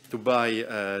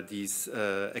buy these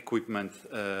equipment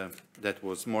that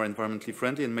was more environmentally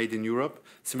friendly and made in Europe.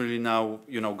 Similarly now,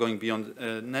 you know, going beyond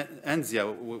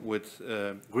ENZIA with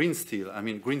green steel. I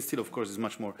mean, green steel, of course, is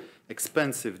much more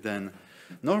expensive than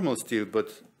normal steel,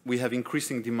 but we have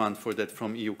increasing demand for that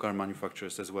from EU car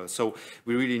manufacturers as well. So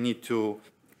we really need to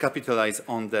capitalize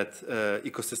on that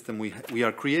ecosystem we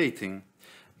are creating,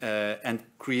 and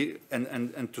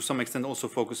to some extent also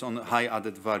focus on high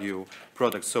added value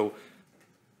products. So,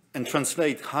 and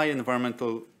translate high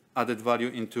environmental added value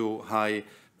into high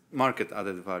market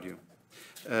added value.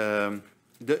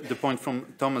 The point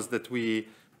from Thomas that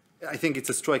I think it's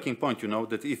a striking point, you know,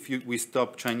 that if we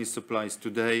stop Chinese supplies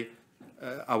today,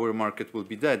 our market will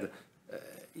be dead.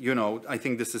 You know, I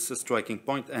think this is a striking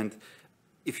point. And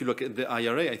if you look at the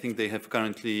IRA, I think they have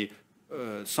currently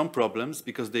some problems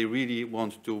because they really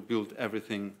want to build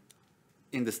everything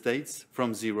in the States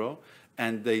from zero,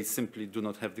 and they simply do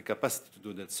not have the capacity to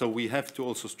do that. So we have to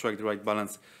also strike the right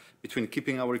balance between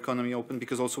keeping our economy open,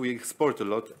 because also we export a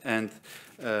lot, and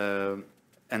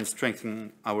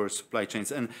strengthening our supply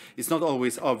chains. And it's not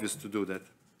always obvious to do that.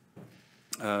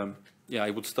 Yeah,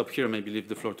 I would stop here, maybe leave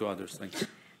the floor to others. Thank you.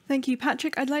 Thank you.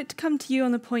 Patrick, I'd like to come to you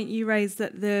on the point you raised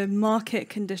that the market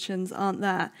conditions aren't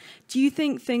there. Do you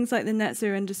think things like the Net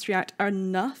Zero Industry Act are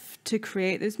enough to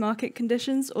create those market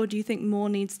conditions, or do you think more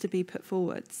needs to be put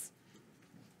forwards?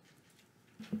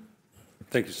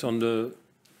 Thank you. So on the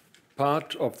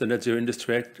part of the Net Zero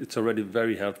Industry Act, it's already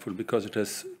very helpful because it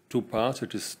has two parts.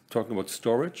 It is talking about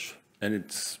storage, and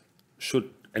it should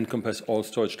encompass all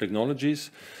storage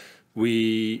technologies.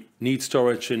 We need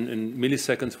storage in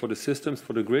milliseconds for the systems,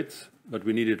 for the grids, but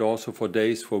we need it also for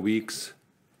days, for weeks,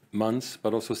 months,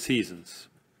 but also seasons.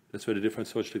 That's where the different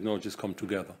storage technologies come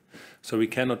together. So we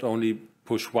cannot only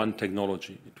push one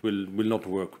technology. It will not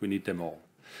work. We need them all.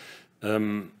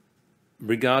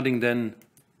 Regarding then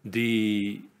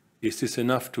is this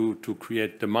enough to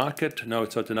create the market? No,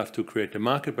 it's not enough to create the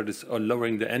market, but it's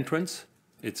lowering the entrance.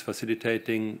 It's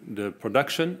facilitating the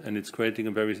production, and it's creating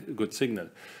a very good signal.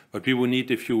 But we will need,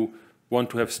 if you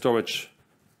want to have storage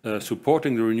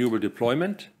supporting the renewable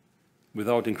deployment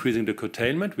without increasing the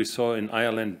curtailment. We saw in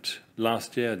Ireland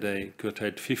last year, they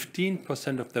curtailed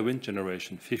 15% of their wind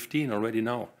generation, 15 already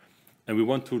now. And we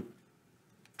want to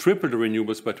triple the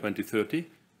renewables by 2030,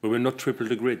 but we'll not triple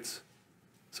the grids.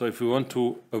 So if we want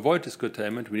to avoid this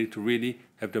curtailment, we need to really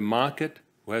have the market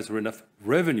who has enough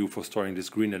revenue for storing this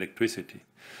green electricity.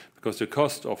 Because the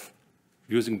cost of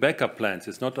using backup plants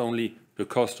is not only the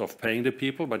cost of paying the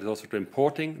people, but it's also the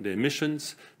importing, the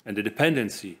emissions, and the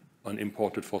dependency on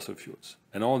imported fossil fuels.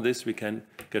 And all this we can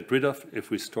get rid of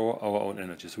if we store our own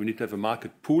energy. So we need to have a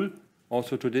market pool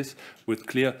also to this, with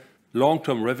clear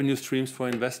long-term revenue streams for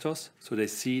investors, so they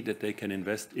see that they can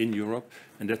invest in Europe,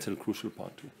 and that's a crucial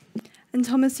part too. And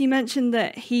Thomas, you mentioned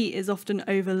that heat is often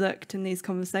overlooked in these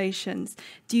conversations.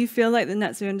 Do you feel like the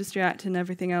Net Zero Industry Act and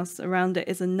everything else around it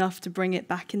is enough to bring it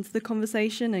back into the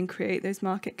conversation and create those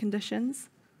market conditions?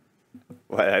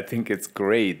 Well, I think it's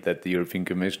great that the European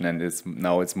Commission, and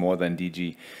now it's more than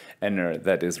DG ENER,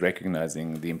 that is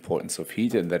recognizing the importance of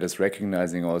heat, and that is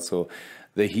recognizing also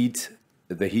the heat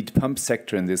pump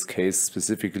sector in this case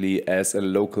specifically as a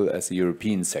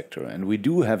European sector. And we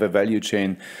do have a value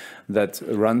chain that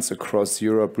runs across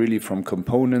Europe, really from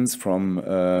components,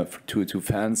 to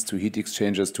fans, to heat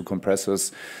exchangers, to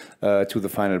compressors, to the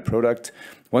final product.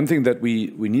 One thing that we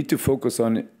need to focus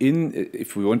on,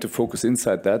 if we want to focus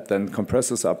inside that, then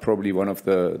compressors are probably one of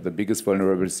the biggest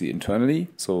vulnerability internally.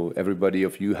 So everybody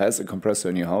of you has a compressor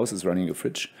in your house, is running a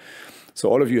fridge. So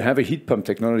all of you have a heat pump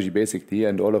technology basically,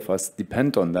 and all of us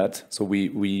depend on that. So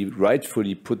we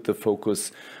rightfully put the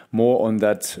focus more on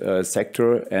that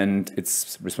sector, and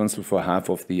it's responsible for half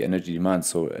of the energy demand.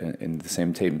 So in the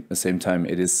same time,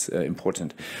 it is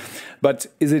important. But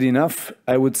is it enough?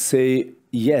 I would say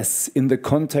yes, in the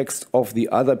context of the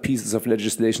other pieces of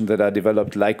legislation that are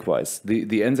developed likewise. The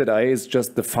NZIA is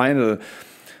just the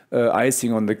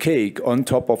icing on the cake on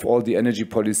top of all the energy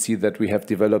policy that we have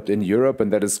developed in Europe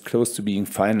and that is close to being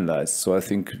finalized. So I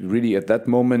think really at that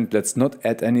moment, let's not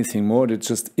add anything more, let's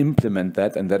just implement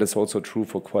that. And that is also true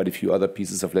for quite a few other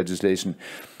pieces of legislation.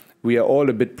 We are all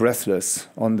a bit breathless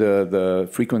on the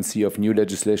frequency of new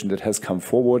legislation that has come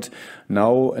forward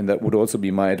now, and that would also be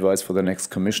my advice for the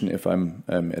next Commission if I'm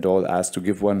at all asked to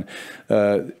give one.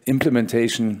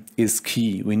 Implementation is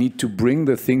key. We need to bring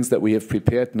the things that we have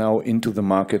prepared now into the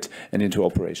market and into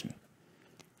operation.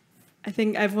 I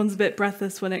think everyone's a bit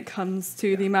breathless when it comes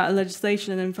to the amount of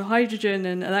legislation, and for hydrogen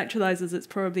and electrolyzers it's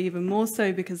probably even more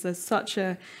so because there's such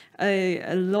a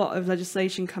lot of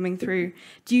legislation coming through.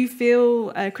 Do you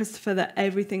feel, Christopher, that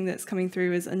everything that's coming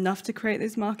through is enough to create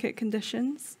those market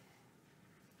conditions?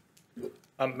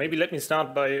 Maybe let me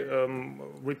start by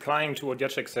replying to what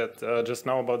Jacek said just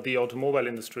now about the automobile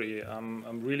industry.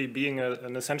 Really being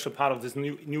an essential part of this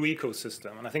new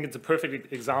ecosystem, and I think it's a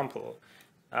perfect example.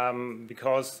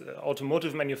 Because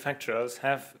automotive manufacturers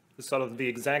have sort of the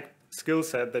exact skill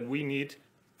set that we need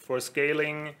for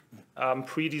scaling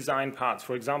pre-designed parts.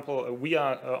 For example, we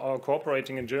are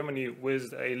cooperating in Germany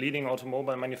with a leading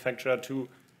automobile manufacturer to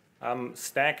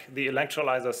stack the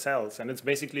electrolyzer cells, and it's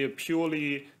basically a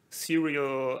purely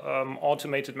serial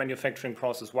automated manufacturing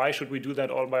process. Why should we do that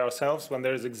all by ourselves when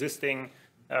there is existing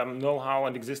know-how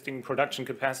and existing production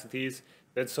capacities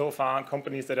that so far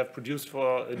companies that have produced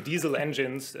for diesel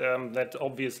engines that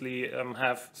obviously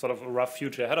have sort of a rough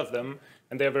future ahead of them,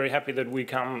 and they're very happy that we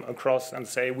come across and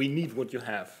say, we need what you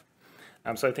have.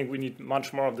 So I think we need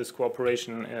much more of this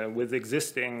cooperation with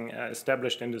existing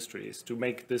established industries to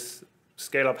make this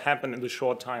scale-up happen in the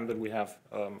short time that we have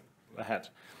ahead.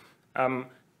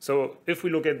 So if we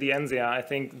look at the NZR, I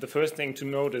think the first thing to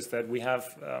note is that we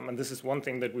have, and this is one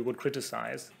thing that we would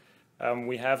criticize,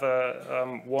 we have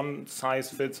a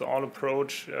one-size-fits-all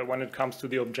approach when it comes to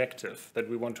the objective that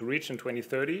we want to reach in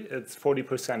 2030. It's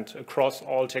 40% across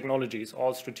all technologies,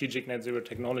 all strategic net zero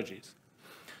technologies.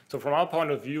 So from our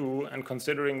point of view, and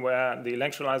considering where the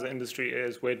electrolyzer industry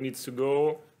is, where it needs to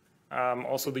go,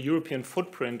 also the European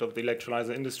footprint of the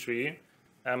electrolyzer industry,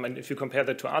 and if you compare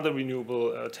that to other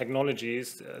renewable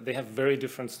technologies, they have very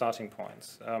different starting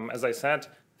points. As I said,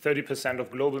 30%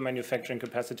 of global manufacturing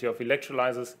capacity of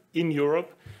electrolyzers in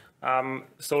Europe.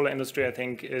 Solar industry, I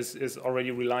think, is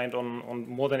already reliant on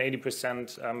more than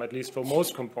 80%, at least for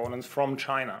most components, from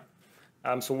China.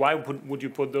 So why would you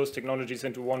put those technologies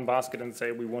into one basket and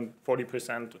say we want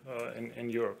 40% in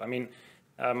Europe? I mean,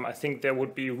 I think there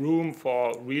would be room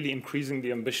for really increasing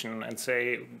the ambition and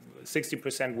say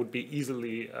 60% would be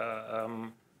easily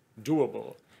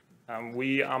doable.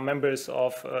 We are members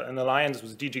of an alliance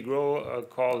with DG GROW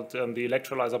called the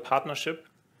Electrolyzer Partnership,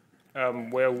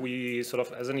 where we sort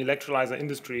of, as an electrolyzer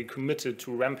industry, committed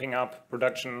to ramping up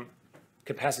production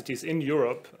capacities in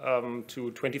Europe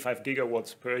to 25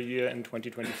 gigawatts per year in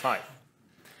 2025.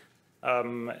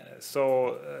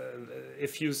 So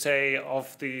if you say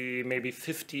of the maybe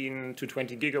 15 to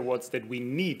 20 gigawatts that we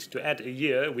need to add a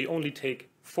year, we only take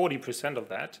 40% of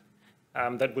that.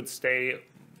 That would stay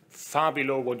far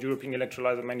below what European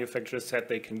electrolyzer manufacturers said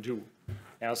they can do.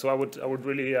 Yeah, so I would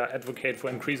really advocate for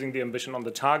increasing the ambition on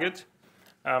the target.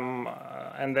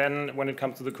 And then when it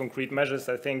comes to the concrete measures,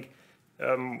 I think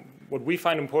what we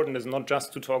find important is not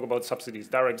just to talk about subsidies,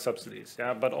 direct subsidies,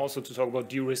 yeah, but also to talk about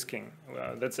de-risking.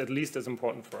 That's at least as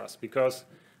important for us because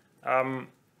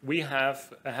we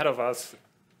have ahead of us,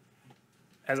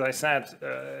 as I said,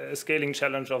 a scaling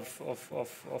challenge of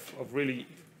really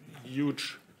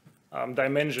huge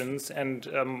dimensions,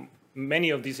 and many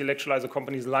of these electrolyzer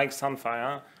companies like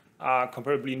Sunfire are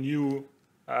comparably new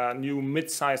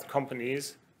mid-sized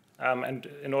companies, and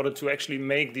in order to actually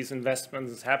make these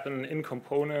investments happen in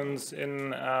components,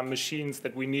 in machines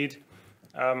that we need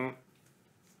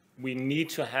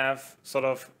to have sort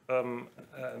of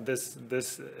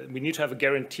we need to have a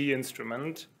guarantee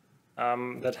instrument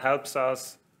that helps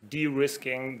us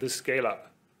de-risking the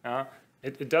scale-up.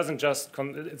 It doesn't just,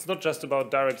 it's not just about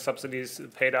direct subsidies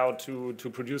paid out to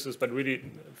producers, but really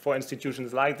for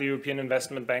institutions like the European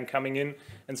Investment Bank coming in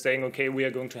and saying, okay, we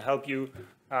are going to help you,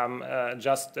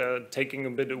 just taking a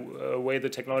bit away the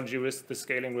technology risk, the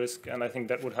scaling risk, and I think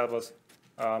that would help us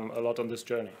a lot on this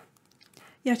journey.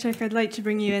 Yeah, Jacek, I'd like to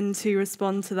bring you in to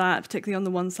respond to that, particularly on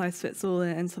the one-size-fits-all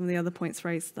and some of the other points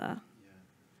raised there.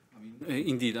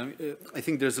 Indeed, I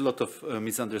think there's a lot of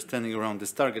misunderstanding around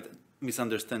this target.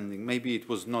 Misunderstanding. Maybe it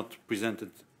was not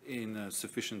presented in a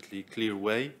sufficiently clear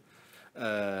way.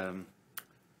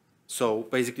 So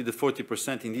basically the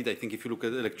 40%, indeed, I think if you look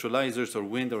at electrolyzers or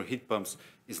wind or heat pumps,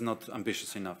 is not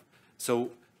ambitious enough. So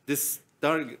this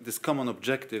target, this common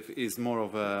objective is more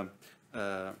of a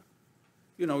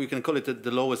you know, you can call it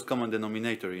the lowest common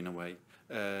denominator in a way.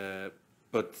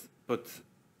 But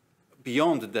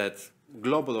beyond that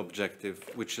global objective,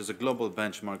 which is a global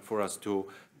benchmark for us to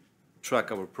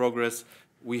track our progress,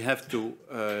 we have to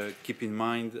keep in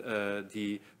mind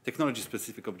the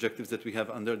technology-specific objectives that we have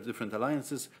under different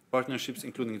alliances, partnerships,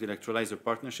 including the electrolyzer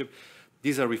partnership.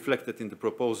 These are reflected in the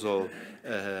proposal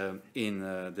in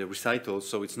the recital,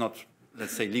 so it's not,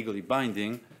 let's say, legally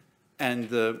binding. And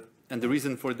the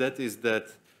reason for that is that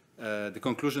the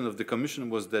conclusion of the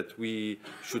Commission was that we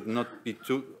should not be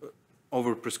too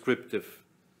over-prescriptive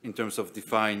in terms of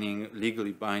defining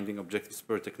legally binding objectives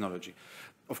per technology.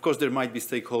 Of course, there might be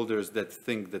stakeholders that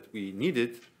think that we need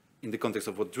it in the context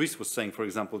of what Dries was saying, for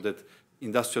example, that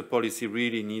industrial policy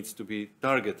really needs to be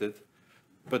targeted.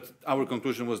 But our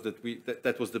conclusion was that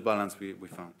that was the balance we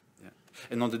found. Yeah.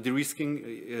 And on the de-risking,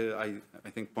 I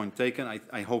think point taken.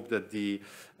 I hope that the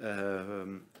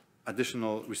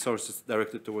additional resources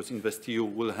directed towards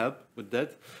InvestEU will help with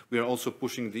that. We are also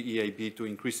pushing the EIB to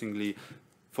increasingly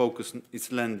focus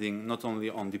its lending not only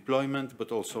on deployment,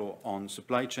 but also on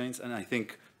supply chains. And I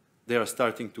think they are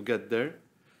starting to get there.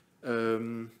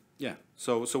 Yeah,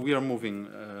 so we are moving,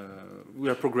 we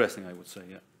are progressing, I would say,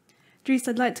 yeah. Dries,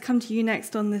 I'd like to come to you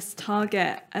next on this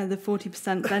target, the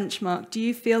 40% benchmark. Do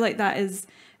you feel like that is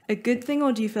a good thing,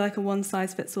 or do you feel like a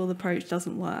one-size-fits-all approach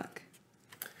doesn't work?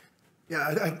 Yeah,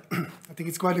 I think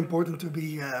it's quite important to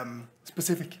be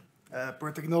specific.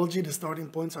 Per technology, the starting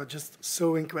points are just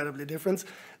so incredibly different.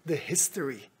 The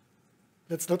history,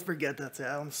 let's not forget that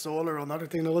on solar, on other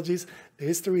technologies, the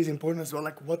history is important as well,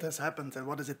 like what has happened and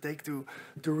what does it take to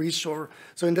reshore.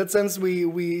 So in that sense,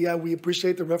 we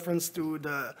appreciate the reference to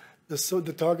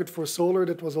the target for solar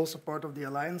that was also part of the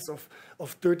alliance of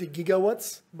 30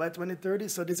 gigawatts by 2030.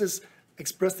 So this is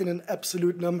expressed in an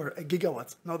absolute number, a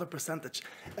gigawatt, not a percentage.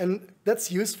 And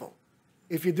that's useful.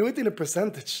 If you do it in a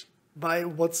percentage by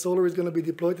what solar is going to be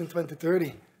deployed in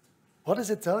 2030, what does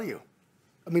it tell you?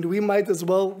 I mean, we might as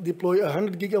well deploy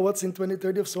 100 gigawatts in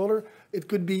 2030 of solar. It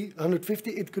could be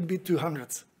 150, it could be 200.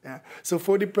 Yeah. So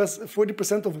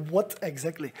 40% of what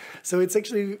exactly? So it's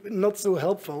actually not so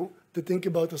helpful to think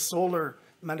about a solar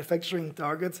manufacturing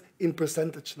target in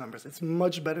percentage numbers. It's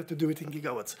much better to do it in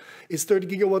gigawatts. Is 30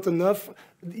 gigawatts enough?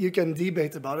 You can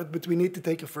debate about it, but we need to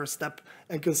take a first step.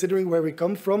 And considering where we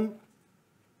come from,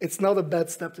 it's not a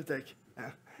bad step to take.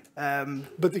 Yeah.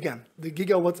 But again, the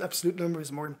gigawatts absolute number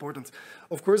is more important.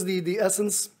 Of course, the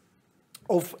essence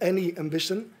of any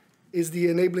ambition is the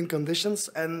enabling conditions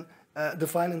and the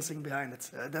financing behind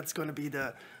it. That's going to be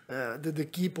the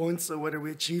key points of whether we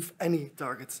achieve any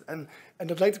targets. And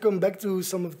I'd like to come back to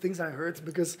some of the things I heard,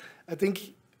 because I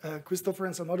think Christopher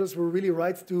and some others were really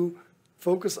right to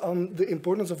focus on the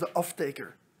importance of the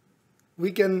off-taker.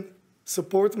 We can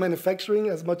support manufacturing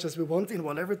as much as we want in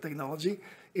whatever technology.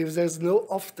 If there's no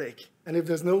offtake and if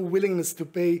there's no willingness to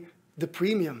pay the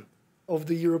premium of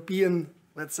the European,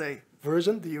 let's say,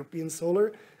 version, the European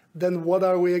solar, then what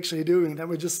are we actually doing? Then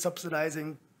we're just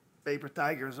subsidizing paper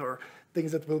tigers or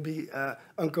things that will be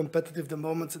uncompetitive the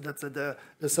moment that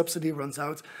the subsidy runs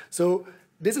out. So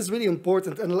this is really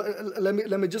important. And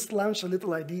let me just launch a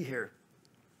little idea here.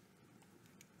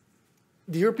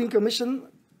 The European Commission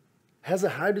has a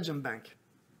hydrogen bank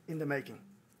in the making.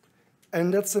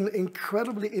 And that's an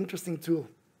incredibly interesting tool,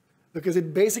 because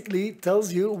it basically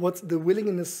tells you what the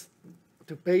willingness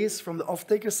to pay is from the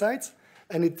off-taker side,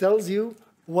 and it tells you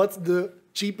what the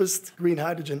cheapest green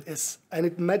hydrogen is. And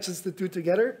it matches the two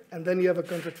together, and then you have a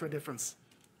contract for difference.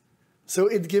 So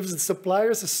it gives the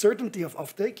suppliers a certainty of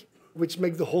offtake, which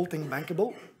makes the whole thing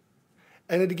bankable.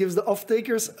 And it gives the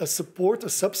off-takers a support, a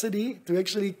subsidy to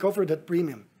actually cover that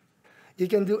premium. You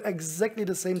can do exactly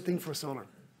the same thing for solar.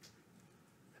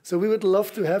 So we would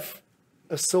love to have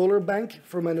a solar bank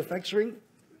for manufacturing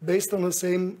based on the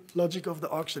same logic of the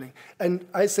auctioning. And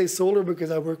I say solar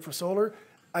because I work for solar.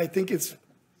 I think it's,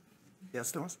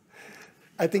 yes, Thomas?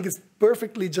 I think it's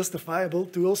perfectly justifiable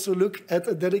to also look at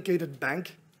a dedicated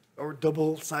bank or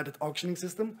double-sided auctioning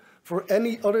system for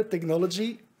any other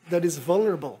technology that is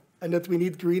vulnerable and that we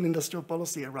need green industrial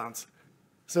policy around.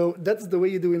 So that's the way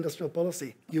you do industrial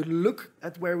policy. You look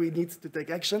at where we need to take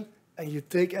action, and you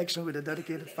take action with a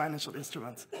dedicated financial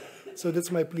instrument. So that's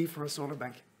my plea for a solar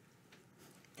bank.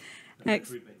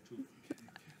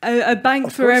 A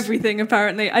bank for everything,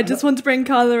 apparently. I just want to bring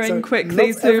Carla in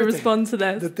quickly to respond to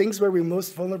this. The things where we're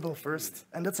most vulnerable first,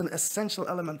 and that's an essential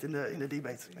element in the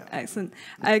debate. Yeah. Excellent.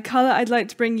 Carla, I'd like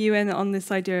to bring you in on this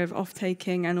idea of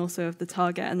off-taking and also of the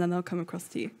target, and then I'll come across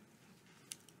to you.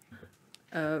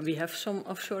 We have some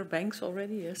offshore banks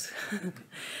already, yes.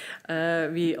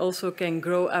 We also can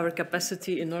grow our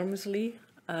capacity enormously.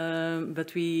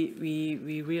 but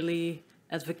we really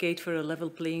advocate for a level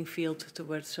playing field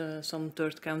towards some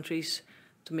third countries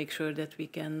to make sure that we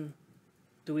can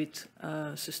do it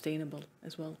sustainable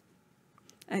as well.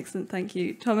 Excellent, thank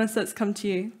you. Thomas, let's come to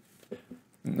you.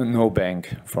 No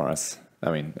bank for us.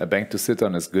 I mean, a bank to sit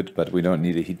on is good, but we don't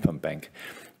need a heat pump bank.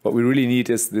 What we really need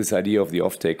is this idea of the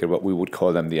off-taker, what we would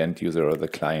call them the end user or the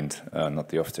client, not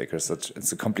the off-taker.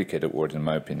 It's a complicated word in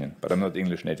my opinion, but I'm not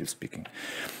English native speaking.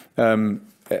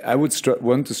 I would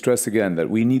want to stress again that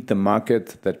we need the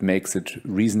market that makes it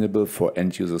reasonable for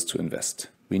end users to invest.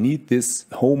 We need this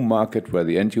home market where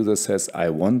the end user says, I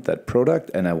want that product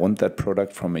and I want that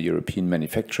product from a European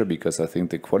manufacturer because I think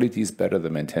the quality is better, the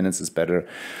maintenance is better,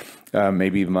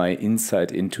 maybe my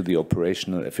insight into the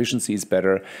operational efficiency is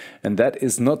better. And that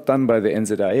is not done by the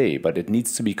NZIA, but it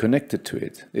needs to be connected to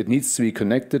it. It needs to be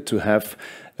connected to have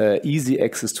easy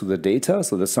access to the data.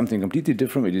 So there's something completely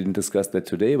different. We didn't discuss that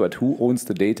today, but who owns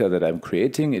the data that I'm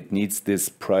creating? It needs this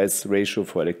price ratio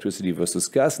for electricity versus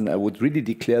gas. And I would really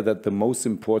declare that the most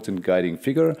important guiding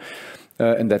figure.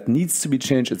 And that needs to be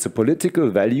changed. It's a political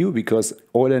value because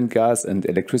oil and gas and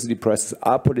electricity prices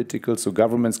are political, so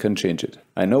governments can change it.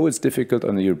 I know it's difficult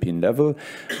on the European level,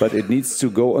 but it needs to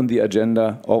go on the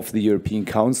agenda of the European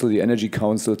Council, the Energy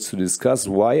Council, to discuss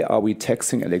why are we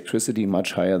taxing electricity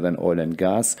much higher than oil and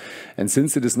gas. And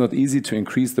since it is not easy to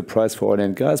increase the price for oil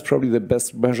and gas, probably the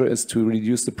best measure is to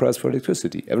reduce the price for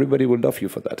electricity. Everybody will love you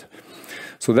for that.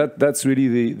 So that's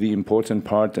really the important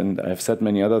part, and I've said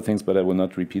many other things, but I will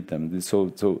not repeat them.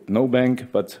 So no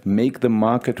bank, but make the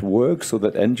market work so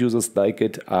that end users like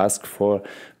it ask for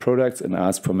products and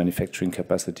ask for manufacturing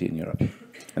capacity in Europe.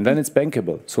 And then it's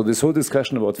bankable. So this whole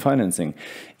discussion about financing,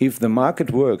 if the market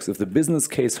works, if the business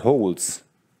case holds,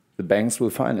 the banks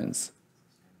will finance.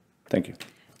 Thank you.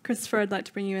 Christopher, I'd like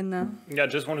to bring you in now. Yeah, I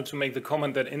just wanted to make the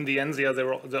comment that in the NZIA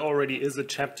there already is a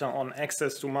chapter on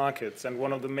access to markets, and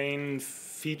one of the main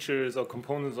features or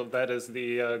components of that is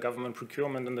the government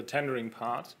procurement and the tendering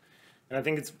part. And I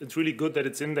think it's really good that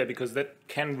it's in there because that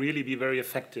can really be very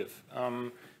effective.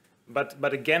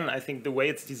 But again, I think the way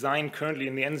it's designed currently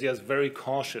in the NZIA is very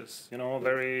cautious, you know,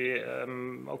 very,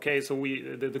 okay, so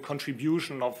the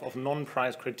contribution of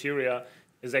non-price criteria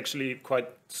is actually quite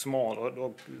small,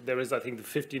 or there is, I think, the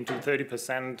 15 to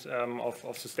 30%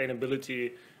 of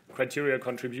sustainability criteria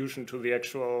contribution to the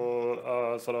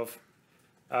actual sort of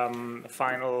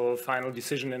final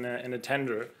decision in a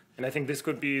tender. And I think this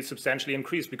could be substantially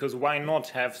increased because why not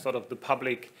have sort of the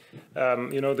public,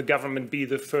 you know, the government be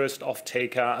the first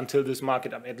off-taker until this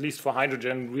market, at least for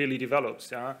hydrogen, really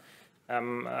develops, yeah?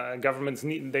 Governments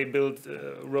they build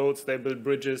roads, they build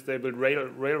bridges, they build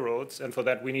railroads, and for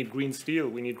that we need green steel,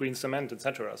 we need green cement,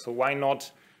 etc. So why not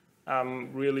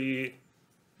really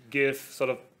give sort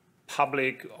of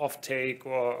public offtake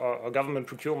or government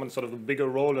procurement sort of a bigger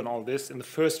role in all this in the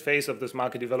first phase of this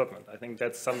market development? I think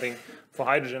that's something for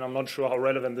hydrogen. I'm not sure how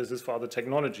relevant this is for other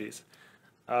technologies.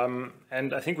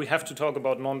 And I think we have to talk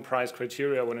about non-price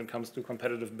criteria when it comes to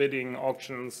competitive bidding,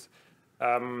 auctions.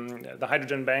 The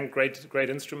Hydrogen Bank, great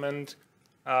instrument.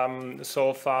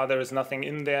 So far, there is nothing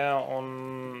in there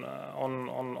on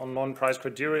non-price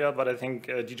criteria, but I think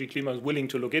DG Klima is willing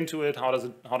to look into it. How does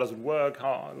it work?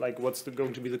 What's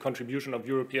going to be the contribution of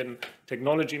European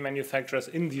technology manufacturers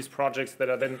in these projects that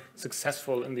are then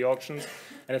successful in the auctions?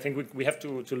 And I think we have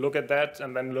to look at that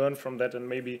and then learn from that and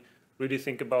maybe really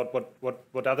think about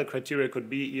what other criteria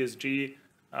could be, ESG,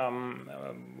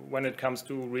 when it comes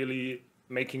to really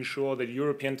making sure that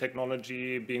European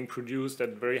technology being produced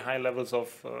at very high levels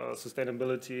of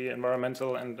sustainability,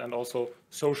 environmental, and also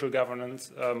social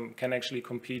governance can actually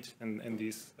compete in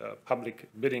these public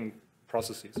bidding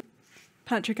processes.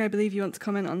 Patrick, I believe you want to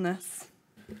comment on this.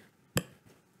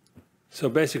 So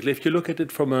basically, if you look at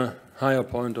it from a higher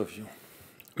point of view,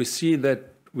 we see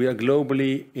that we are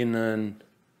globally in a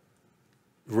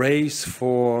race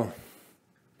for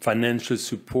financial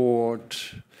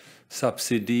support,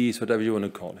 subsidies, whatever you want to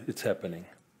call it. It's happening.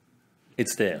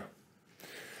 It's there.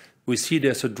 We see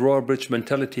there's a drawbridge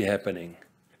mentality happening,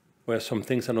 where some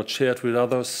things are not shared with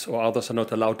others or others are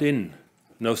not allowed in.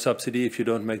 No subsidy if you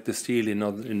don't make the steel in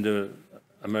the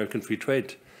American free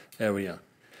trade area.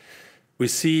 We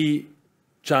see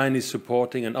Chinese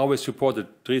supporting and always supported.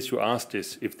 Dries, you asked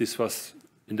this, if this was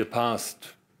in the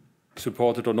past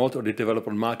supported or not, or did develop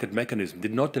on market mechanisms,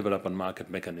 did not develop on market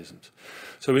mechanisms.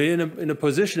 So we're in a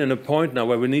position, in a point now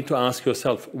where we need to ask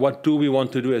yourself, what do we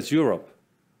want to do as Europe?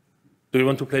 Do we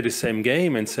want to play the same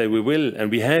game and say we will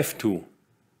and we have to?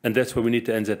 And that's where we need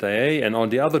the NZIA and all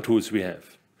the other tools we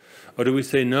have. Or do we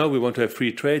say, no, we want to have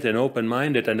free trade and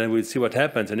open-minded, and then we'll see what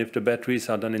happens. And if the batteries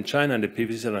are done in China and the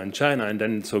PVCs are done in China, and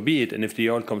then so be it. And if the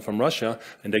oil comes from Russia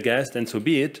and the gas, then so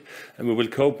be it. And we will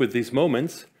cope with these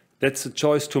moments. That's a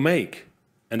choice to make.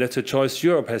 And that's a choice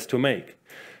Europe has to make.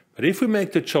 But if we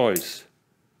make the choice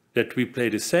that we play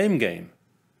the same game,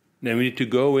 then we need to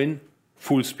go in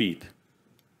full speed.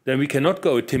 Then we cannot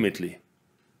go timidly.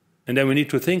 And then we need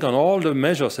to think on all the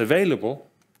measures available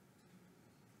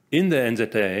in the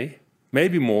NZAA,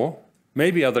 maybe more,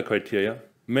 maybe other criteria,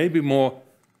 maybe more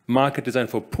market design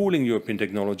for pooling European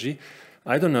technology.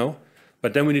 I don't know.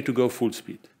 But then we need to go full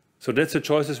speed. So that's the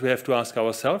choices we have to ask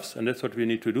ourselves, and that's what we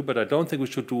need to do. But I don't think we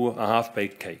should do a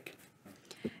half-baked cake.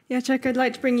 Yeah, Czech, I'd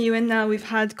like to bring you in now. We've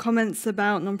had comments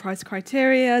about non-price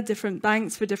criteria, different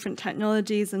banks for different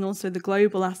technologies, and also the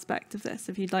global aspect of this,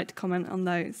 if you'd like to comment on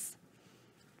those.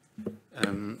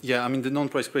 Yeah, I mean, the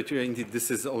non-price criteria, indeed, this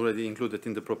is already included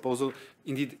in the proposal.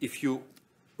 Indeed, if you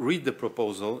read the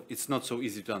proposal, it's not so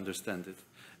easy to understand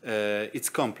it. It's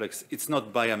complex. It's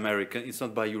not by American, it's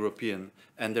not by European.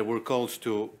 And there were calls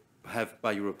to have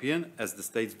by European, as the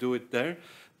states do it there.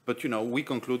 But, you know, we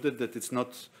concluded that it's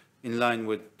not in line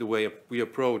with the way we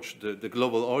approach the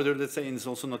global order, let's say, and it's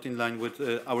also not in line with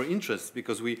our interests,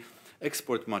 because we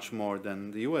export much more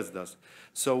than the US does.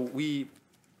 So we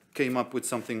came up with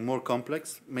something more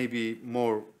complex, maybe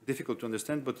more difficult to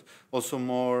understand, but also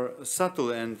more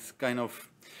subtle and kind of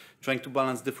trying to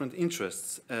balance different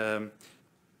interests.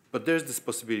 But there's this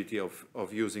possibility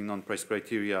of using non-price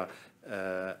criteria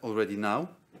already now.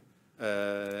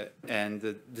 And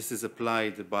this is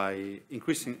applied by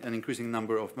an increasing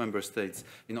number of member states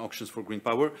in auctions for green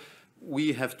power.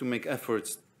 We have to make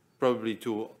efforts probably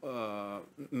to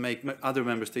make other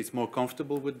member states more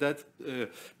comfortable with that,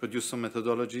 produce some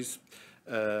methodologies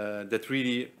that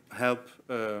really help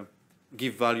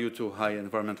give value to high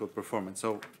environmental performance.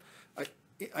 So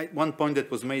one point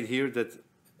that was made here, that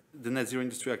the Net Zero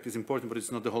Industry Act is important, but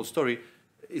it's not the whole story.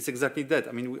 It's exactly that.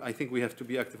 I mean, I think we have to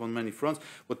be active on many fronts.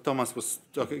 What Thomas was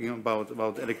talking about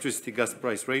electricity-gas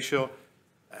price ratio,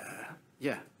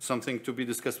 yeah, something to be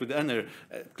discussed with ENER,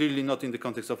 clearly not in the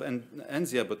context of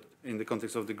ENZIA, but in the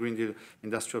context of the Green Deal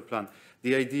industrial plan.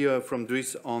 The idea from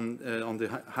Dries on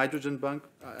the hydrogen bank,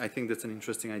 I think that's an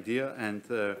interesting idea, and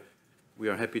we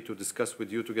are happy to discuss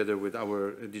with you, together with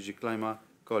our DG Climate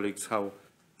colleagues, how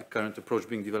the current approach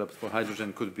being developed for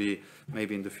hydrogen could be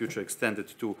maybe in the future extended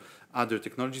to other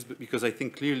technologies, but because I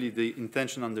think clearly the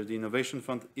intention under the Innovation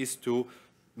Fund is to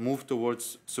move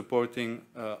towards supporting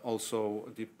also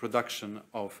the production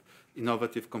of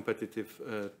innovative, competitive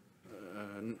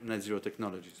net zero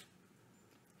technologies.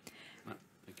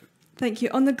 Thank you. Thank you.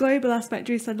 On the global aspect,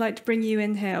 Dries, I'd like to bring you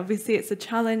in here. Obviously, it's a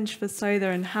challenge for solar,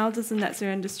 and how does the Net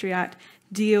Zero Industry Act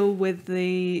deal with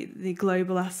the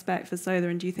global aspect for solar,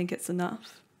 and do you think it's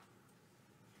enough?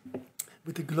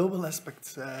 With the global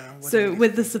aspects? So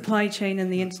with the supply chain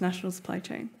and the international supply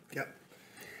chain? Yeah.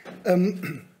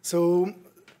 So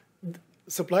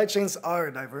supply chains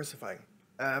are diversifying.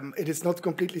 It is not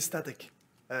completely static.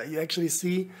 You actually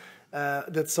see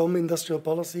that some industrial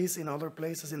policies in other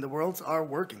places in the world are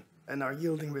working and are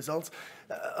yielding results.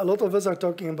 A lot of us are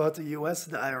talking about the US,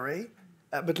 the IRA,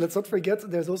 but let's not forget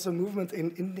there's also movement in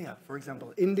India, for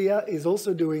example. India is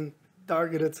also doing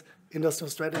targeted industrial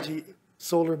strategy,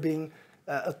 solar being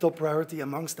a top priority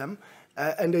amongst them.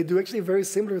 And they do actually very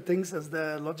similar things as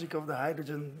the logic of the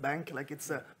hydrogen bank, like it's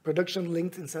a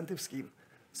production-linked incentive scheme.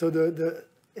 So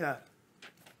yeah,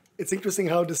 it's interesting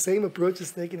how the same approach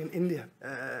is taken in India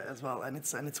as well, and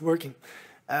it's working.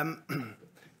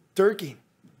 Turkey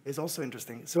is also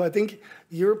interesting. So I think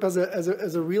Europe has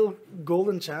a real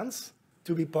golden chance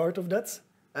to be part of that.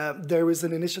 There is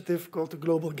an initiative called the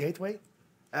Global Gateway.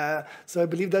 So I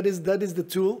believe that is the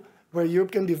tool where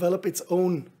Europe can develop its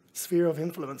own sphere of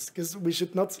influence, because we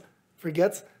should not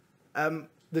forget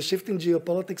the shift in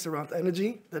geopolitics around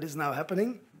energy that is now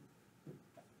happening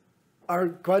are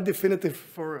quite definitive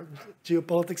for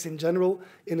geopolitics in general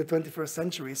in the 21st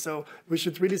century. So we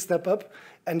should really step up,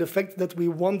 and the fact that we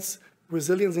want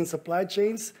resilience in supply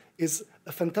chains is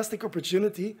a fantastic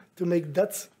opportunity to make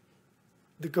that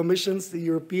the Commission's, the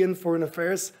European Foreign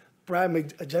Affairs prime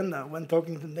agenda when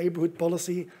talking to neighborhood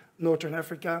policy, Northern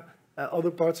Africa,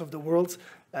 other parts of the world.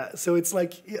 So it's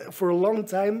like, for a long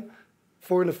time,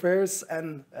 foreign affairs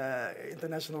and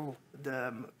international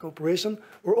cooperation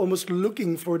were almost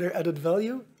looking for their added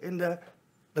value in the,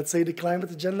 let's say, the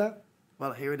climate agenda.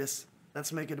 Well, here it is.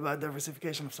 Let's make it about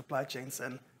diversification of supply chains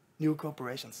and new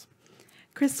cooperations.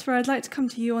 Christopher, I'd like to come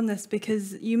to you on this,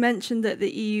 because you mentioned that the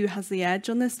EU has the edge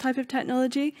on this type of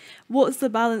technology. What's the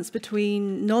balance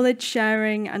between knowledge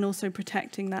sharing and also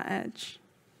protecting that edge?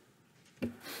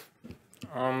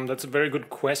 That's a very good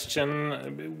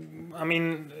question. I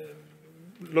mean,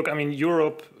 look, I mean,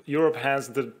 Europe has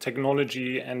the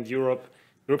technology, and Europe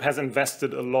has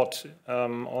invested a lot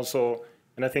also,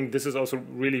 and I think this is also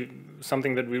really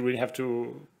something that we really have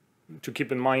to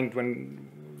keep in mind when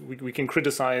we can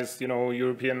criticize, you know,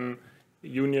 European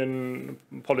Union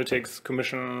politics,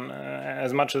 Commission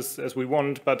as much as we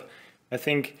want, but I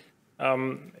think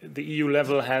the EU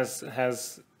level has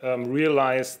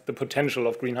realized the potential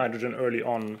of green hydrogen early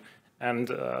on, and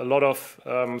a lot of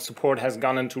support has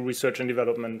gone into research and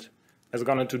development, has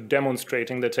gone into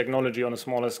demonstrating the technology on a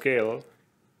smaller scale,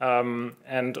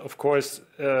 and of course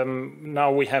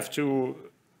now we have to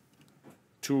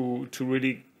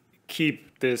really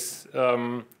keep this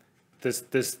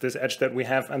this edge that we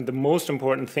have, and the most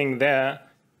important thing there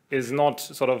is not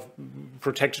sort of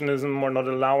protectionism or not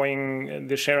allowing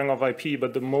the sharing of IP,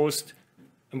 but the most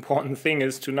important thing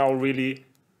is to now really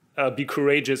be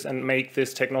courageous and make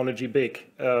this technology big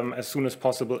as soon as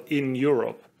possible in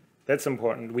Europe. That's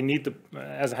important. We need,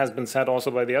 as has been said also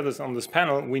by the others on this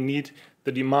panel, we need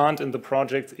the demand in the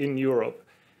projects in Europe.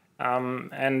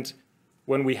 And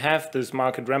when we have this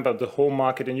market ramp up, the whole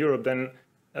market in Europe, then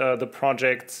the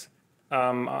projects,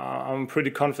 I'm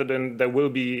pretty confident there will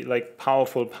be like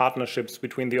powerful partnerships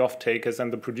between the off-takers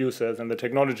and the producers and the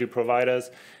technology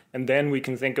providers. And then we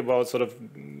can think about sort of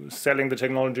selling the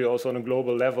technology also on a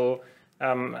global level.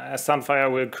 As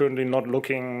Sunfire, we're currently not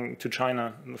looking to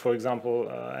China, for example,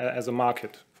 as a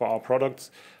market for our products.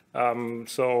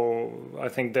 So I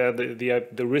think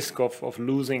the risk of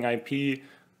losing IP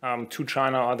to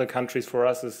China or other countries for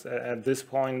us is at this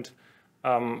point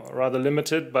rather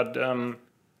limited. But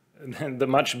the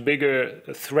much bigger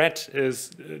threat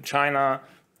is China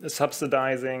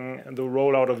subsidizing the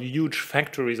rollout of huge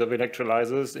factories of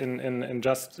electrolyzers in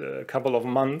just a couple of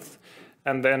months,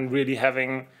 and then really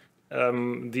having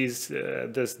these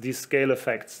scale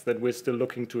effects that we're still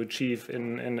looking to achieve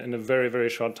in a very, very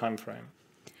short time frame.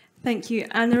 Thank you.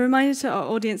 And a reminder to our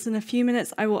audience, in a few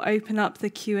minutes, I will open up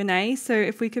the Q&A. So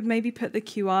if we could maybe put the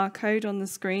QR code on the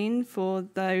screen for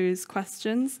those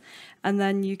questions, and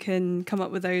then you can come up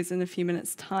with those in a few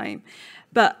minutes' time.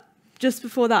 But just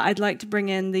before that, I'd like to bring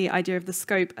in the idea of the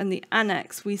scope and the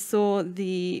annex. We saw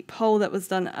the poll that was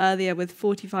done earlier with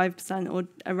 45% or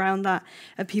around that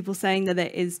of people saying that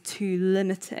it is too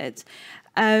limited.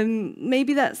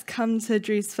 Maybe let's come to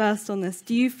Dries first on this.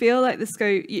 Do you feel like the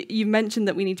scope, you mentioned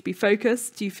that we need to be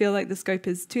focused. Do you feel like the scope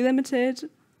is too limited?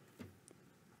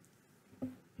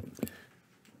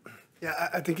 Yeah,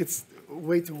 I think it's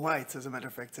way too wide, as a matter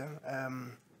of fact.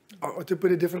 Or to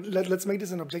put it different, let's make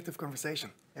this an objective conversation.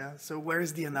 Yeah. So where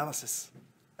is the analysis?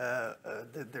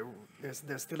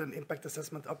 There's still an impact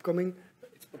assessment upcoming.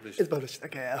 It's published. It's published.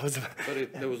 Okay.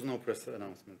 But there was no press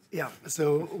announcement. Yeah.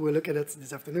 So we'll look at it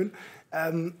this afternoon.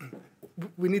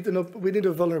 We need to know. We need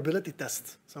a vulnerability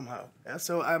test somehow. Yeah.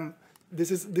 So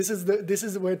this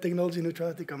is where technology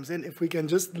neutrality comes in. If we can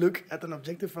just look at an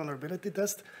objective vulnerability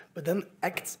test, but then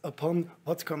act upon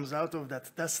what comes out of that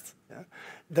test, yeah?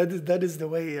 that is the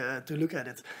way to look at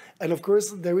it. And of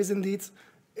course, there is indeed,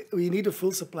 we need a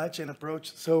full supply chain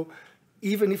approach. So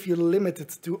even if you limit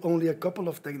it to only a couple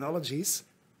of technologies,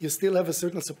 you still have a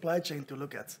certain supply chain to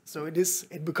look at. So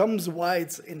it becomes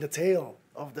wide in the tail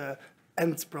of the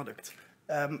end product.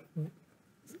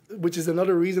 Which is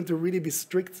another reason to really be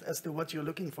strict as to what you're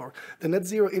looking for. The Net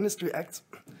Zero Industry Act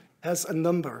has a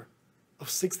number of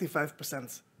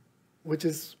 65%, which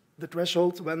is the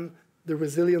threshold when the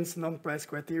resilience non-price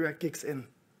criteria kicks in.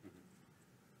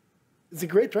 It's a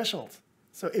great threshold.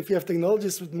 So if you have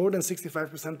technologies with more than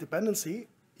 65% dependency,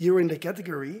 you're in the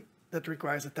category that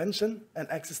requires attention and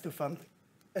access to funding.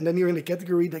 And then you're in the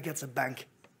category that gets a bank.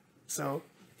 So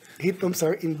heat pumps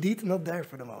are indeed not there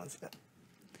for the moment. Yeah.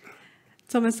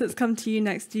 Thomas, let's come to you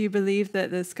next. Do you believe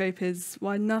that the scope is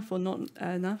wide enough or not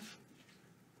enough?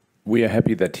 We are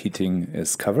happy that heating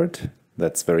is covered.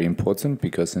 That's very important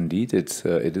because indeed it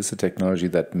is a technology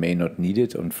that may not need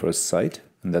it on first sight.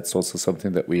 And that's also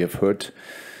something that we have heard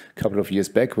a couple of years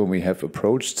back when we have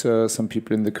approached some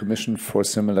people in the Commission for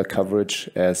similar coverage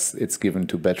as it's given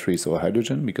to batteries or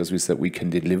hydrogen, because we said we can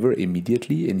deliver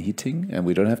immediately in heating and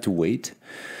we don't have to wait.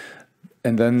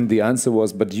 And then the answer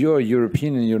was, but you're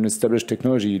European and you're an established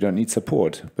technology, you don't need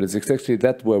support. But it's exactly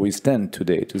that where we stand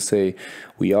today, to say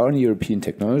we are in European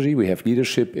technology, we have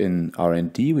leadership in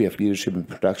R&D, we have leadership in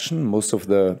production. Most of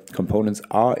the components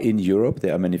are in Europe, they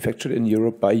are manufactured in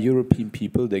Europe by European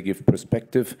people, they give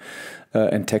perspective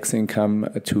and tax income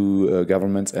to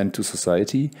governments and to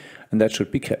society, and that should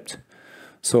be kept.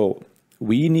 So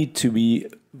we need to be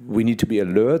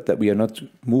alert that we are not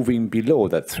moving below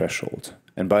that threshold.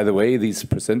 And by the way, these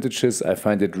percentages, I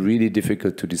find it really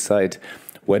difficult to decide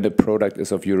when a product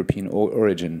is of European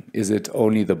origin. Is it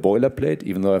only the boilerplate,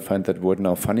 even though I find that word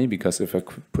now funny, because if I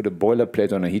put a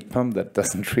boilerplate on a heat pump, that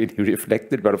doesn't really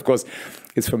reflect it, but of course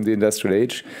it's from the industrial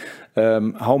age.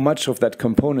 How much of that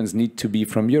components need to be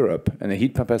from Europe? And a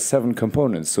heat pump has 7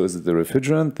 components. So is it the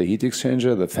refrigerant, the heat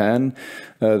exchanger, the fan,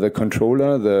 the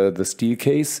controller, the steel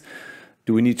case?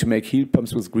 Do we need to make heat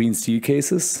pumps with green steel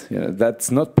cases?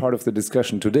 That's not part of the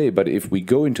discussion today, but if we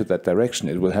go into that direction,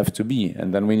 it will have to be.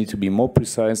 And then we need to be more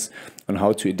precise on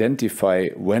how to identify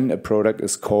when a product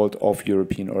is called of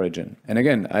European origin. And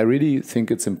again, I really think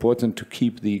it's important to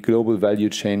keep the global value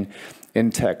chain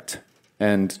intact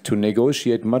and to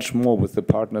negotiate much more with the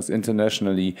partners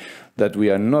internationally, that we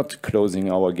are not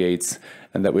closing our gates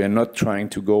and that we are not trying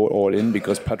to go all in,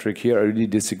 because Patrick, here I really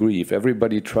disagree. If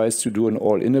everybody tries to do an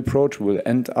all-in approach, we'll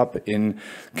end up in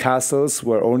castles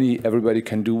where only everybody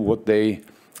can do what they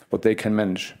can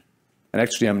manage. And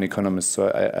actually I'm an economist, so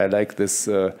I like this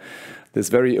this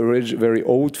very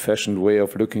old-fashioned way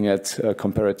of looking at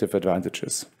comparative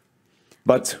advantages,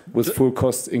 but with full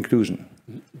cost inclusion.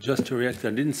 Just to react,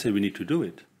 I didn't say we need to do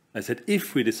it. I said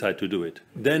if we decide to do it,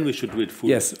 then we should do it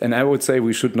fully. Yes, and I would say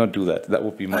we should not do that. That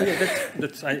would be my...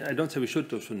 I don't say we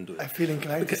should or shouldn't do it. I feel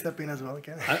inclined to step in as well,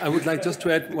 can I? I would like just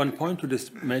to add one point to this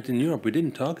made in Europe. We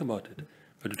didn't talk about it,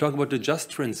 but we talk about the just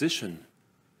transition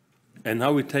and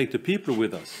how we take the people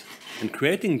with us. And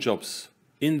creating jobs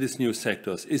in these new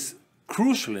sectors is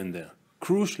crucial in there,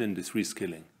 crucial in this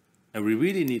reskilling. And we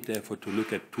really need, therefore, to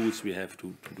look at tools we have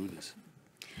to do this.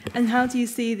 And how do you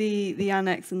see the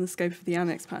annex and the scope of the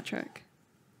annex, Patrick?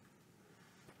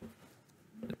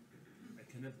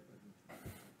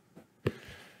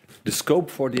 The scope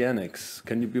for the annex,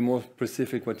 can you be more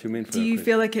specific what you mean? Do you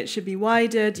feel like it should be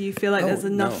wider? Do you feel like there's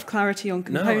enough clarity on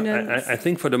components? No, I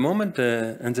think for the moment,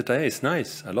 NZIA is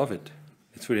nice. I love it.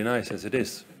 It's really nice as it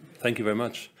is. Thank you very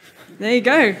much. There you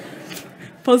go.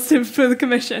 Positive for the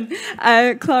Commission.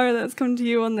 Clara, let's come to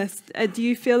you on this. Do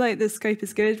you feel like the scope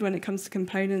is good when it comes to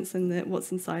components and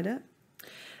what's inside it?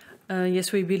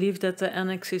 Yes, we believe that the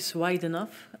annex is wide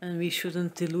enough and we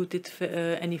shouldn't dilute it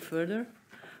any further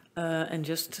and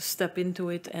just step into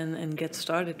it and get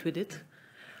started with it.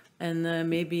 And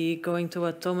maybe going to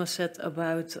what Thomas said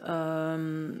about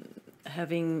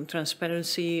having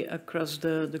transparency across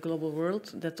the global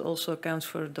world, that also accounts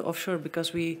for the offshore,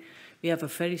 because we have a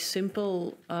very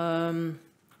simple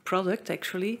product,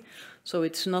 actually. So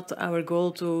it's not our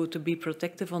goal to be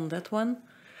protective on that one.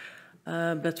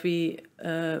 But we,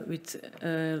 with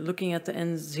looking at the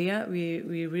NZIA,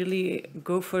 we really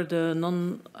go for the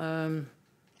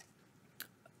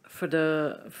for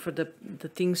the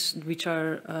things which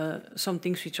are some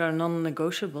things which are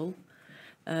non-negotiable.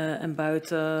 About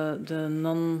the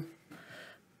non.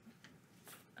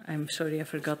 I'm sorry, I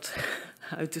forgot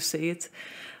how to say it.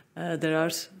 There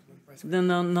are the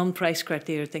non-price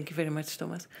criteria. Thank you very much,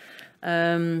 Thomas.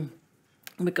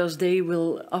 Because they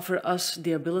will offer us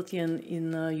the ability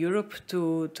in Europe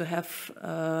to have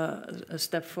a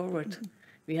step forward.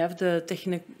 We have the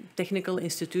technical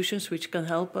institutions which can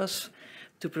help us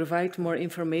to provide more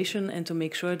information and to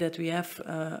make sure that we have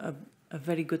a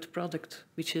very good product,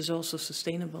 which is also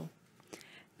sustainable.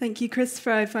 Thank you,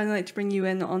 Christopher. I'd finally like to bring you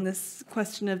in on this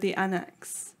question of the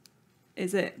annex.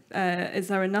 Is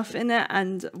there enough in it,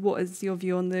 and what is your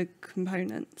view on the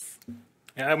components?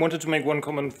 Yeah, I wanted to make one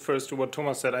comment first to what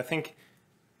Thomas said. I think,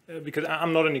 because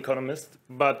I'm not an economist,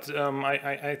 but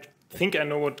I think I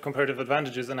know what comparative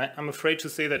advantage is, and I'm afraid to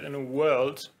say that in a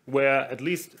world where at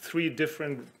least 3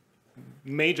 different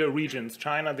major regions,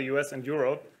 China, the US, and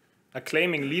Europe, are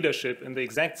claiming leadership in the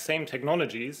exact same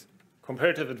technologies,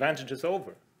 comparative advantage is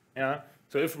over. Yeah?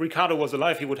 So if Ricardo was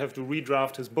alive, he would have to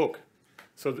redraft his book.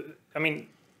 So, I mean,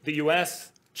 the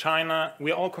US, China,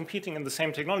 we're all competing in the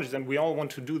same technologies, and we all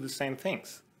want to do the same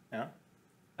things. Yeah?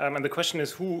 And the question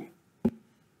is who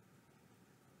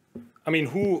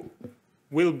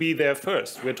will be there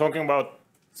first? We're talking about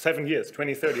 7 years,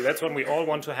 2030. That's when we all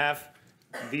want to have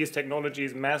these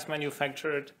technologies mass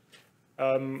manufactured.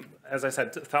 As I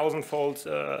said,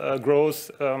 1,000-fold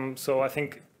growth. So I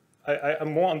think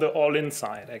I'm more on the all-in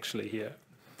side, actually, here.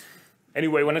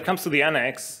 Anyway, when it comes to the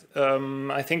annex,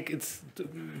 I think it's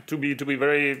to be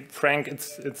very frank.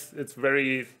 It's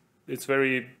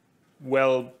very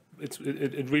well.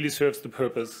 It really serves the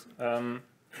purpose.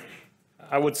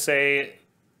 I would say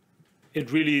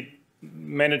it really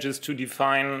manages to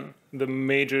define the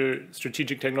major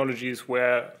strategic technologies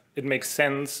where it makes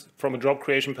sense from a job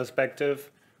creation perspective,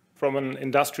 from an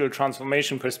industrial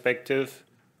transformation perspective,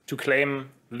 to claim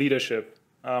leadership,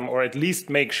 or at least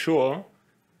make sure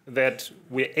that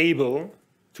we're able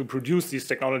to produce these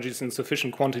technologies in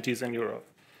sufficient quantities in Europe.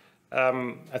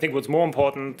 I think what's more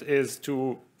important is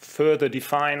to further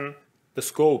define the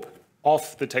scope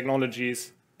of the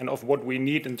technologies and of what we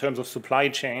need in terms of supply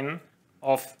chain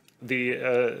of the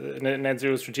net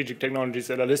zero strategic technologies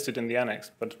that are listed in the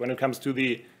annex. But when it comes to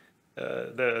the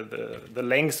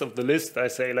length of the list, I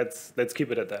say let's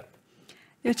keep it at that.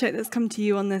 Jacek, let's come to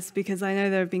you on this, because I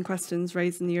know there have been questions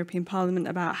raised in the European Parliament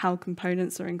about how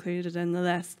components are included in the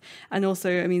list. And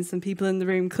also, I mean, some people in the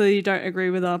room clearly don't agree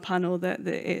with our panel that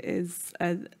it is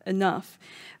enough.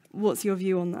 What's your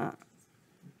view on that?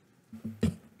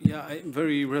 Yeah,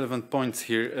 very relevant points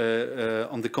here.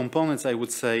 On the components, I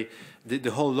would say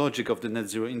the whole logic of the Net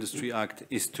Zero Industry Act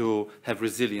is to have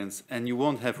resilience. And you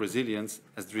won't have resilience,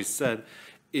 as Dries said,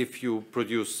 if you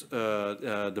produce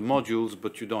the modules,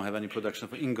 but you don't have any production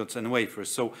of ingots and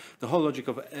wafers. So the whole logic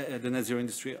of the Net Zero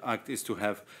Industry Act is to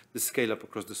have the scale up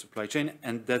across the supply chain,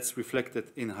 and that's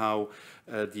reflected in how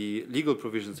the legal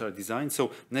provisions are designed.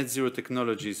 So net zero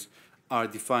technologies are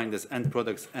defined as end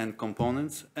products and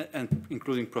components, and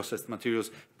including processed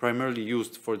materials primarily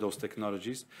used for those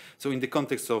technologies. So in the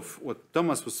context of what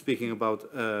Thomas was speaking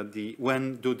about,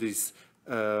 when do these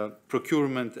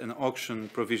procurement and auction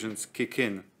provisions kick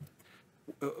in,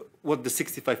 what the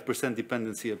 65%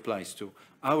 dependency applies to.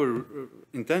 Our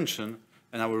intention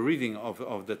and our reading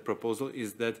of that proposal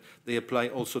is that they apply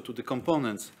also to the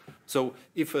components. So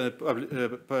if a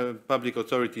public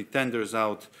authority tenders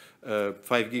out 5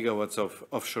 gigawatts of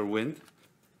offshore wind,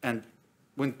 and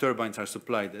wind turbines are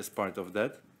supplied as part of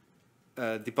that,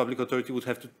 the public authority would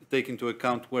have to take into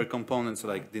account where components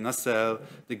like the nacelle,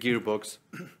 the gearbox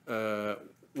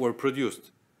were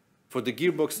produced. For the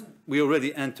gearbox, we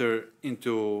already enter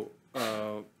into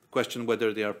question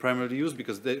whether they are primarily used,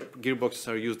 because the gearboxes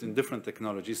are used in different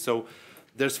technologies. So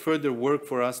there's further work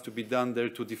for us to be done there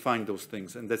to define those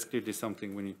things, and that's clearly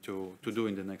something we need to do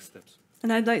in the next steps.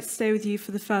 And I'd like to stay with you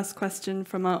for the first question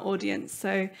from our audience.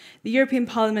 So the European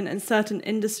Parliament and certain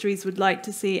industries would like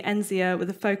to see ENZIA with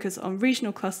a focus on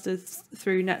regional clusters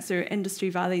through net zero industry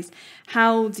valleys.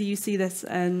 How do you see this,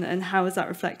 and how is that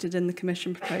reflected in the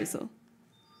Commission proposal?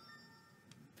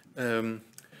 So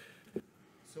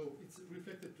it's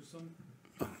reflected to some...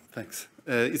 Oh, thanks.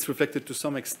 It's reflected to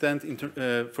some extent,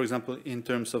 for example, in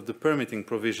terms of the permitting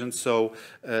provisions. So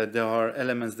there are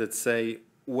elements that say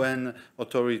when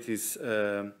authorities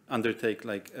undertake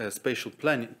like spatial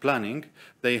planning,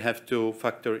 they have to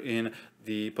factor in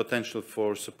the potential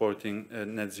for supporting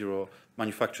net zero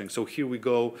manufacturing. So here we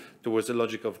go towards the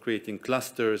logic of creating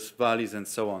clusters, valleys, and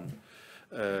so on.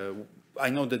 I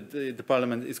know that the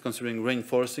Parliament is considering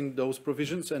reinforcing those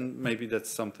provisions, and maybe that's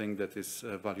something that is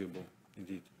valuable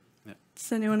indeed. Yeah.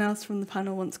 Does anyone else from the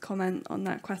panel want to comment on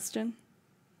that question?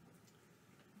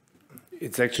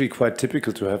 It's actually quite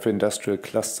typical to have industrial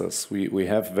clusters. We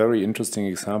have very interesting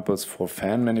examples for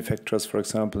fan manufacturers, for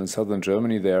example, in southern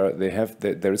Germany. There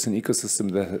is an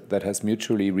ecosystem that has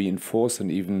mutually reinforced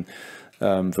and even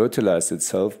virtualized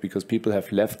itself, because people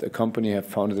have left a company, have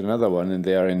founded another one, and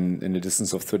they are in a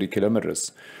distance of 30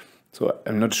 kilometers. So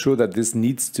I'm not sure that this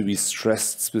needs to be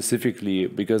stressed specifically,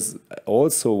 because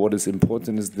also what is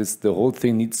important is the whole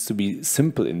thing needs to be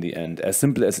simple in the end, as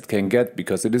simple as it can get,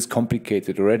 because it is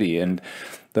complicated already. And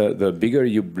the bigger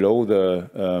you blow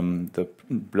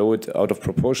blow it out of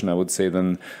proportion, I would say,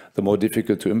 then the more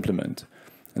difficult to implement.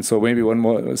 And so maybe one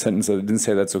more sentence, I didn't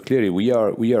say that so clearly. We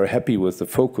are happy with the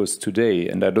focus today,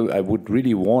 and I would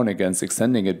really warn against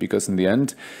extending it, because in the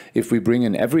end, if we bring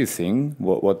in everything,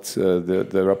 what the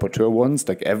rapporteur wants,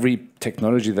 like every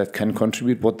technology that can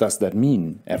contribute, what does that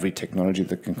mean? Every technology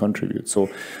that can contribute. So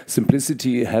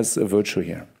simplicity has a virtue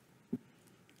here.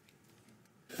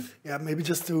 Yeah, maybe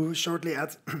just to shortly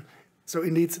add. So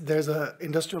indeed, there's an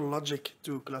industrial logic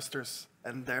to clusters,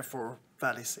 and therefore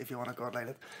valleys, if you want to call it like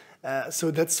that. So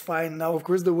that's fine. Now, of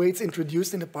course, the way it's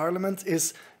introduced in the Parliament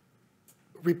is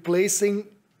replacing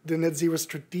the net zero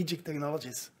strategic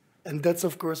technologies. And that's,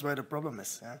 of course, where the problem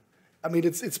is. Yeah? I mean,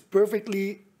 it's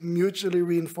perfectly mutually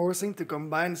reinforcing to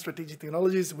combine strategic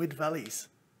technologies with valleys,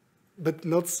 but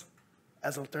not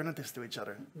as alternatives to each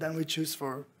other. Then we choose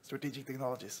for strategic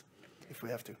technologies, if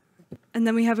we have to. And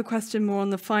then we have a question more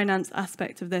on the finance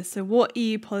aspect of this. So what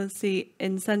EU policy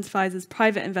incentivizes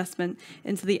private investment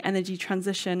into the energy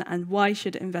transition, and why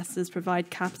should investors provide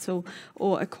capital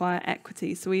or acquire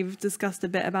equity? So we've discussed a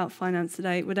bit about finance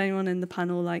today. Would anyone in the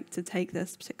panel like to take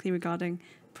this, particularly regarding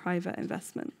private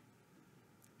investment?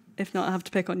 If not, I have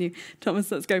to pick on you.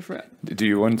 Thomas, let's go for it. Do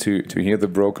you want to hear the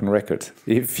broken record?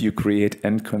 If you create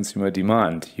end consumer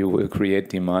demand, you will create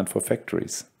demand for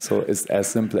factories. So it's as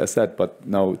simple as that. But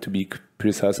now, to be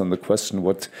precise on the question,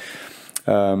 what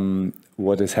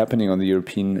what is happening on the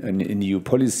European and in EU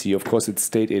policy, of course, it's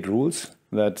state aid rules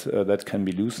that can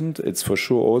be loosened. It's for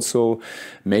sure also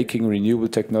making renewable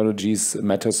technologies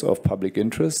matters of public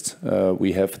interest.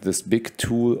 We have this big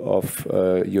tool of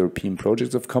European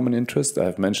projects of common interest. I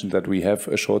have mentioned that we have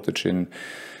a shortage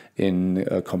in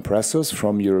compressors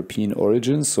from European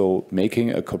origin, so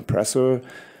making a compressor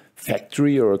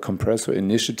factory or a compressor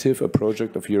initiative, a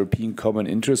project of European common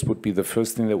interest, would be the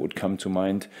first thing that would come to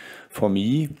mind for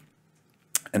me.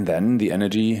 And then the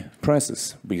energy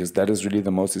prices, because that is really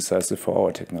the most decisive for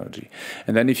our technology.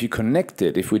 And then if you connect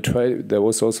it, if we try, there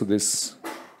was also this,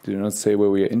 did you not say where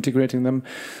we are integrating them?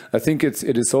 I think it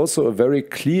is also a very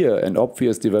clear and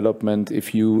obvious development.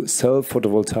 If you sell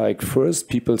photovoltaic first,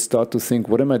 people start to think,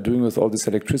 what am I doing with all this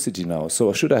electricity now?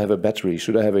 So should I have a battery?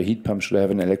 Should I have a heat pump? Should I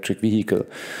have an electric vehicle?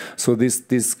 So this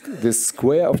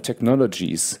square of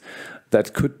technologies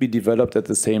that could be developed at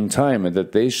the same time, and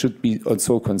that they should be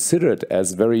also considered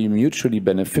as very mutually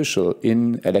beneficial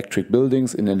in electric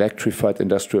buildings, in electrified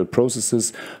industrial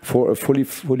processes, for a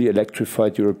fully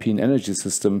electrified European energy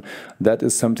system. That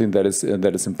is something that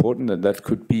is important, and that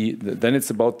could be. Then it's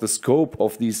about the scope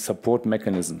of these support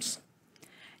mechanisms.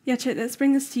 Jacek, let's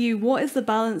bring this to you. What is the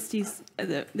balance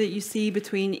that you see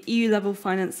between EU-level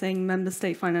financing, member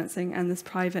state financing, and this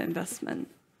private investment?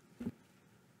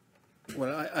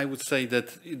 Well, I would say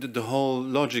that the whole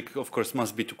logic, of course,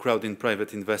 must be to crowd in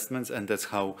private investments, and that's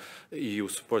how EU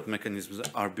support mechanisms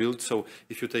are built. So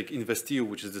if you take InvestEU,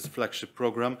 which is this flagship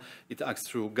program, it acts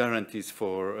through guarantees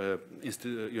for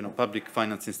public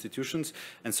finance institutions.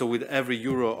 And so with every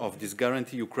euro of this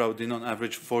guarantee, you crowd in on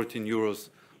average 14 euros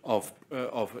of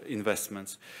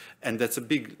investments. And that's a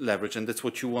big leverage, and that's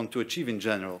what you want to achieve in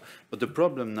general. But the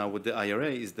problem now with the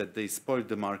IRA is that they spoiled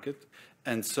the market,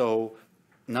 and so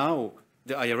now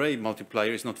the IRA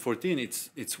multiplier is not 14, it's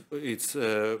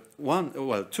 2.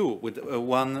 With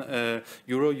 1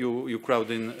 euro, you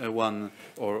crowd in 1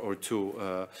 or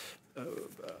 2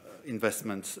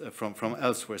 investments from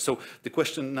elsewhere. So the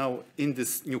question now in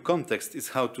this new context is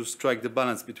how to strike the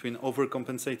balance between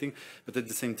overcompensating, but at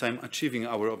the same time achieving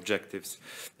our objectives.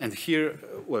 And here,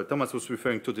 well, Thomas was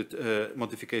referring to the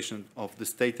modification of the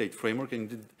state aid framework,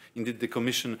 and indeed the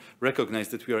Commission recognized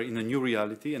that we are in a new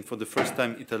reality, and for the first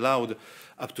time it allowed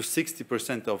up to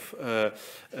 60% of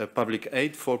public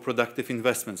aid for productive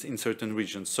investments in certain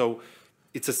regions. So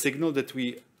it's a signal that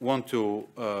we want to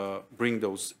bring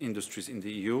those industries in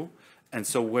the EU, and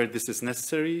so where this is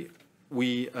necessary,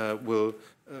 we will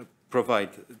provide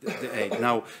the aid.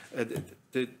 Now,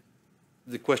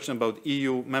 the question about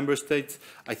EU member states,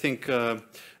 I think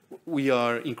we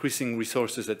are increasing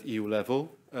resources at EU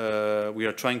level. We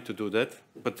are trying to do that,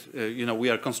 but we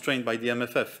are constrained by the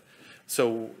MFF.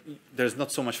 So there's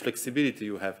not so much flexibility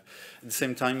you have. At the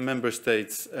same time, member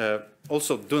states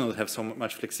also do not have so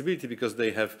much flexibility because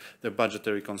they have their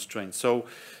budgetary constraints. So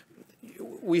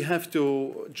we have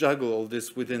to juggle all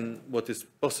this within what is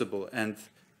possible. And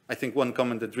I think one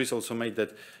comment that Dries also made,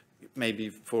 that maybe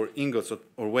for ingots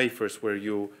or wafers where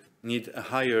you need a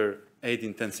higher aid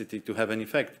intensity to have an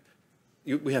effect,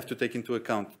 we have to take into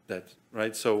account that,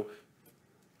 right? So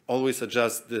always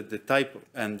adjust the type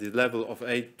and the level of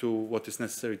aid to what is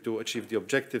necessary to achieve the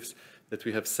objectives that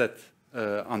we have set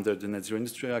under the Net Zero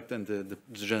Industry Act and the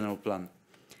general plan.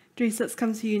 Dries, let's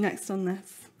come to you next on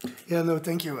this. Yeah, no,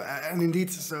 thank you. And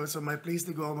indeed, so my plea is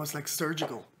to go almost like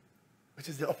surgical, which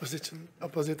is the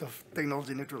opposite of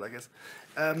technology neutral, I guess.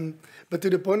 But to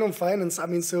the point on finance, I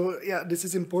mean, so yeah, this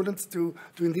is important to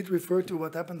indeed refer to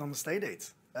what happened on the state aid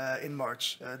in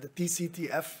March, the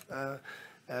TCTF,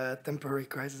 Temporary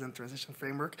Crisis and Transition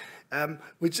Framework,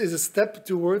 which is a step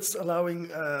towards allowing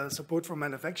support for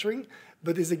manufacturing,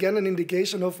 but is again an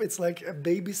indication of it's like a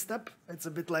baby step. It's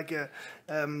a bit like a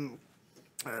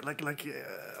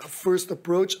a first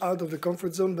approach out of the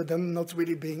comfort zone, but then not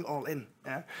really being all in.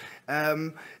 Yeah?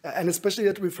 And especially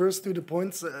that refers to the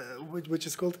points which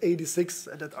is called 86,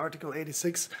 that Article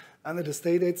 86 under the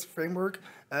state aid framework,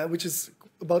 which is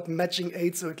about matching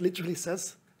aid. So it literally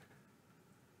says,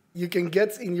 you can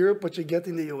get in Europe what you get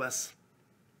in the US.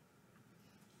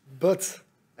 But,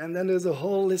 and then there's a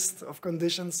whole list of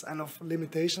conditions and of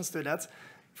limitations to that.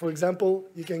 For example,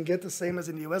 you can get the same as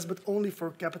in the US, but only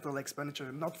for capital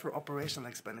expenditure, not for operational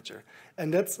expenditure.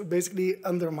 And that basically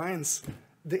undermines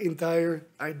the entire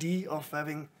idea of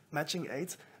having matching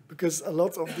aid, because a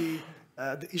lot of the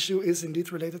issue is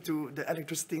indeed related to the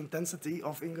electricity intensity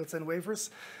of ingots and wafers.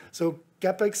 So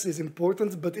CapEx is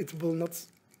important, but it will not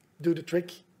do the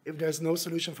trick if there's no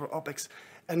solution for OpEx.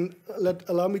 And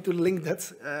allow me to link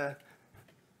that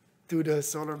to the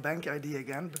solar bank idea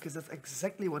again, because that's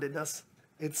exactly what it does.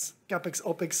 It's CapEx,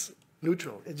 OpEx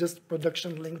neutral. It's just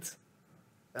production-linked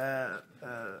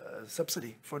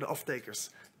subsidy for the off-takers,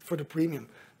 for the premium.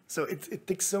 So it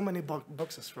ticks so many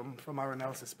boxes from our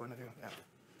analysis point of view. Yeah,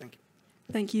 thank you.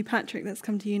 Thank you, Patrick. Let's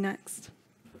come to you next.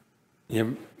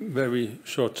 Yeah, very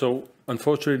short. So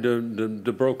unfortunately,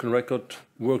 the broken record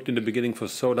worked in the beginning for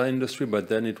solar industry, but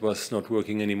then it was not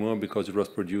working anymore because it was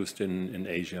produced in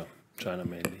Asia, China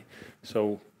mainly.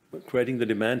 So creating the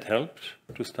demand helped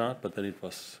to start, but then it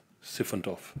was siphoned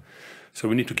off. So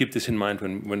we need to keep this in mind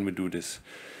when we do this.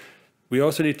 We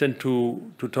also need then to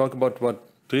talk about what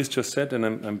Dries just said, and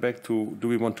I'm back to, do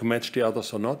we want to match the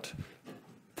others or not?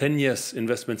 10 years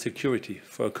investment security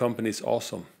for a company is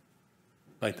awesome,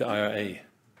 like the IRA.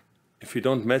 If we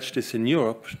don't match this in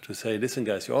Europe to say, listen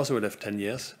guys, you also will have 10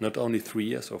 years, not only 3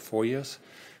 years or 4 years,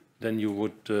 then you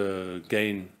would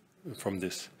gain from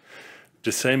this.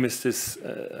 The same is this,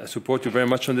 I support you very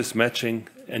much on this matching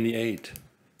any aid.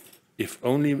 If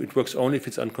only, it works only if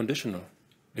it's unconditional.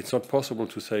 It's not possible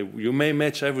to say, you may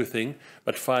match everything,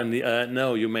 but finally,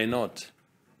 no, you may not.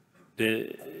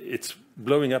 It's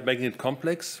blowing up, making it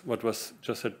complex. What was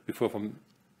just said before from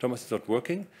Thomas, it's not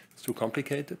working, it's too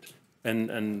complicated.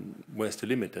 And where's the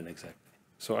limit then exactly?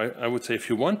 So I would say if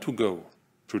you want to go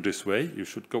through this way, you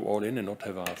should go all in and not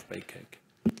have a half-baked cake.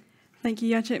 Thank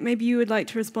you, Jacek. Maybe you would like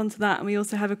to respond to that. And we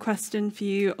also have a question for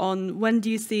you on when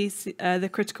do you see the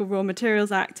Critical Raw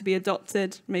Materials Act to be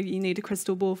adopted? Maybe you need a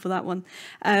crystal ball for that one.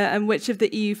 And which of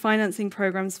the EU financing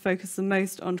programs focus the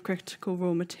most on critical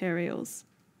raw materials?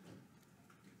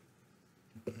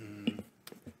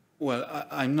 Well,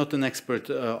 I'm not an expert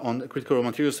on critical raw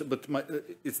materials, but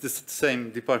it's the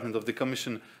same department of the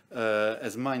Commission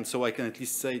as mine, so I can at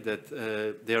least say that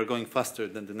they are going faster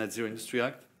than the Net Zero Industry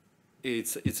Act.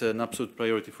 It's an absolute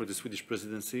priority for the Swedish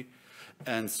presidency.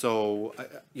 And so,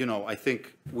 you know, I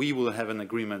think we will have an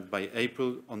agreement by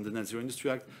April on the Net Zero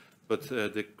Industry Act, but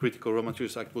the Critical Raw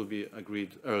Materials Act will be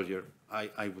agreed earlier,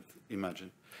 I would imagine.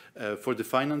 For the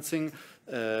financing,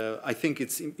 I think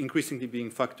it's increasingly being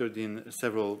factored in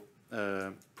several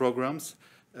programs.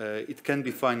 It can be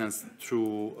financed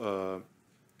through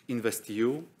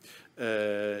InvestEU.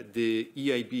 The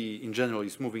EIB in general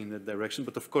is moving in that direction,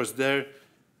 but of course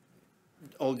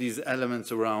all these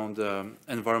elements around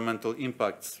environmental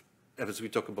impacts, as we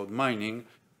talk about mining,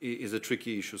 is a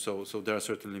tricky issue, so there are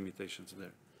certain limitations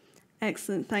there.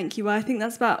 Excellent, thank you. Well, I think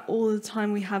that's about all the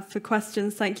time we have for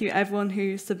questions. Thank you everyone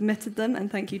who submitted them, and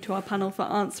thank you to our panel for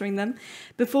answering them.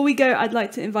 Before we go, I'd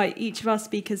like to invite each of our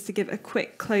speakers to give a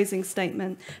quick closing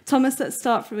statement. Thomas, let's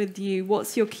start with you.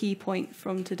 What's your key point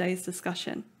from today's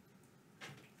discussion?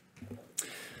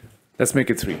 Let's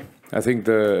make it 3. I think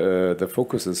the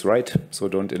focus is right, so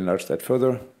don't enlarge that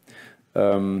further.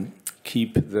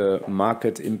 Keep the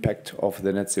market impact of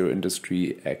the Net Zero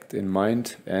Industry Act in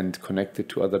mind and connect it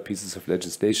to other pieces of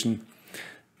legislation.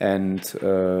 And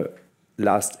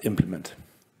last, implement.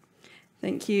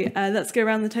 Thank you. Let's go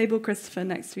around the table. Christopher,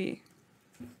 next to you.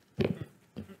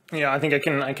 Yeah, I think I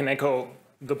can echo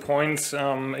the points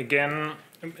again.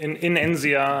 In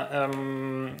ENSEA,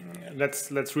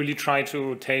 let's really try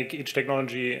to take each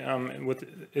technology with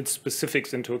its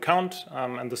specifics into account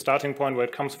and the starting point where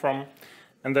it comes from,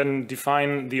 and then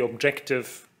define the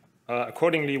objective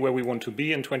accordingly where we want to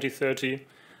be in 2030,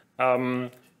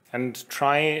 and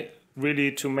try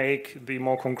really to make the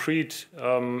more concrete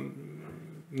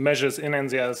measures in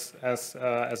ENSEA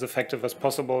as effective as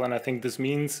possible. And I think this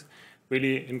means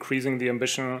really increasing the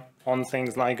ambition on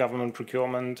things like government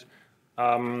procurement,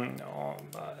 a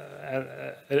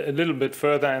little bit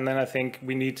further, and then I think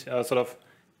we need sort of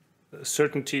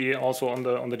certainty also on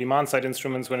the demand side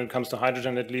instruments when it comes to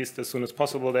hydrogen, at least as soon as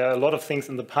possible. There are a lot of things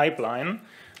in the pipeline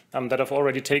that have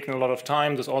already taken a lot of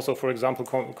time. This also, for example,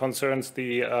 concerns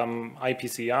the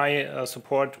IPCEI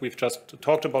support. We've just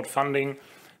talked about funding,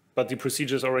 but the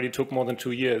procedures already took more than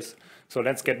 2 years. So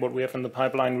let's get what we have in the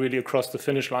pipeline really across the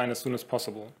finish line as soon as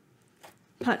possible.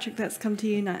 Patrick, let's come to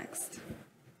you next.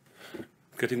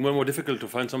 Getting more and more difficult to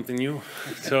find something new.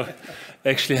 So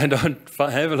actually, I don't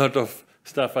have a lot of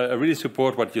stuff. I really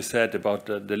support what you said about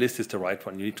the list is the right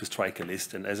one. You need to strike a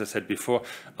list. And as I said before,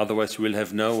 otherwise you will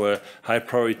have no high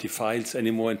priority files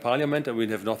anymore in Parliament, and we'll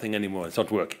have nothing anymore. It's not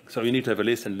working. So you need to have a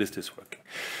list, and the list is working.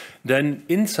 Then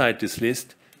inside this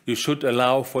list, you should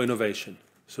allow for innovation.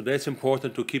 So that's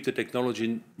important to keep the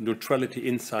technology neutrality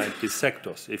inside these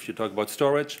sectors. If you talk about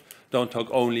storage, don't talk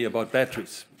only about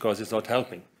batteries, because it's not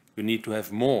helping. You need to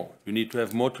have more. You need to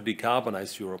have more to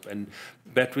decarbonize Europe. And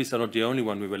batteries are not the only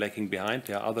one we were lacking behind.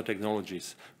 There are other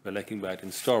technologies we're lacking behind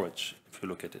in storage, if you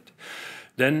look at it.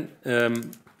 Then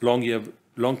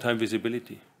long-time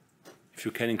visibility. if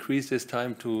you can increase this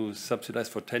time to subsidize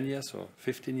for 10 years or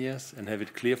 15 years and have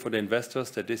it clear for the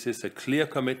investors that this is a clear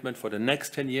commitment for the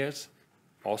next 10 years,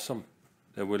 awesome.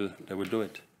 They will do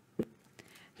it.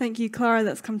 Thank you, Clara.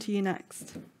 Let's come to you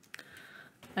next.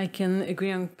 I can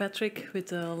agree on Patrick with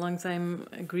the long-time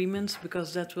agreements,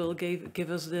 because that will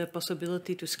give us the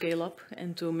possibility to scale up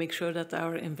and to make sure that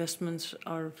our investments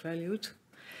are valued.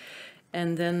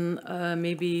 And then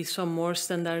maybe some more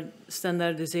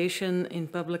standardization in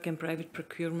public and private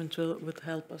procurement would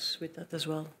help us with that as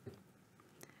well.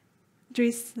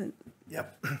 Dries? Yeah.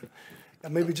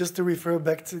 And maybe just to refer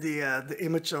back to the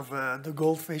image of the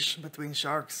goldfish between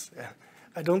sharks. Yeah.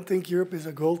 I don't think Europe is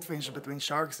a goldfish between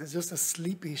sharks. It's just a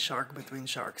sleepy shark between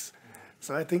sharks.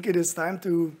 So I think it is time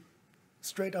to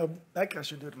straight out back. I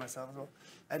should do it myself as well.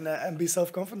 And be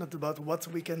self-confident about what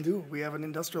we can do. We have an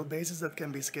industrial basis that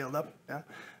can be scaled up. Yeah?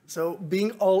 So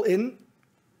being all in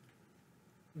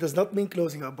does not mean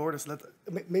closing our borders.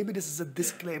 Maybe this is a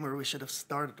disclaimer we should have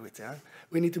started with. Yeah?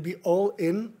 We need to be all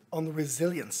in on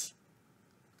resilience.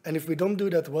 And if we don't do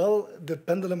that well, the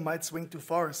pendulum might swing too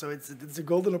far. So it's a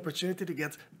golden opportunity to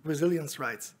get resilience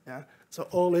right. Yeah? So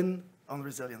all in on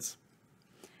resilience.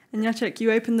 And Jacek,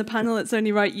 you open the panel. It's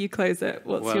only right you close it.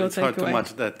 What's your takeaway? Well, it's hard to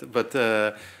match that. But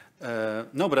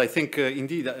no, but I think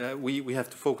indeed we have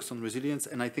to focus on resilience.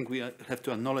 And I think we have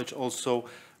to acknowledge also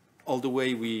all the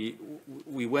way we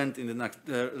went in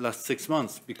the last 6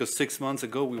 months, because 6 months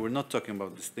ago we were not talking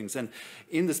about these things. And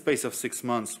in the space of 6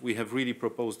 months, we have really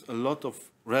proposed a lot of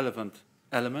relevant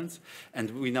elements, and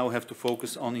we now have to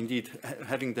focus on indeed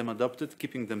having them adopted,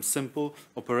 keeping them simple,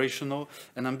 operational,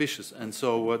 and ambitious. And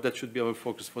so that should be our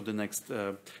focus for the next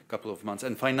couple of months.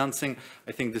 And financing,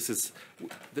 I think this is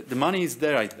the money is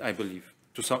there, I believe,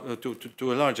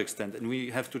 to a large extent, and we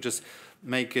have to just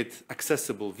make it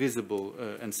accessible, visible,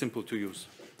 and simple to use.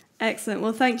 Excellent.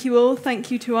 Well, thank you all.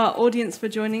 Thank you to our audience for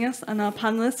joining us and our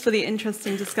panelists for the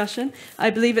interesting discussion.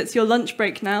 I believe it's your lunch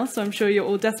break now, so I'm sure you're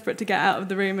all desperate to get out of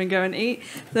the room and go and eat.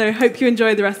 So I hope you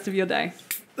enjoy the rest of your day.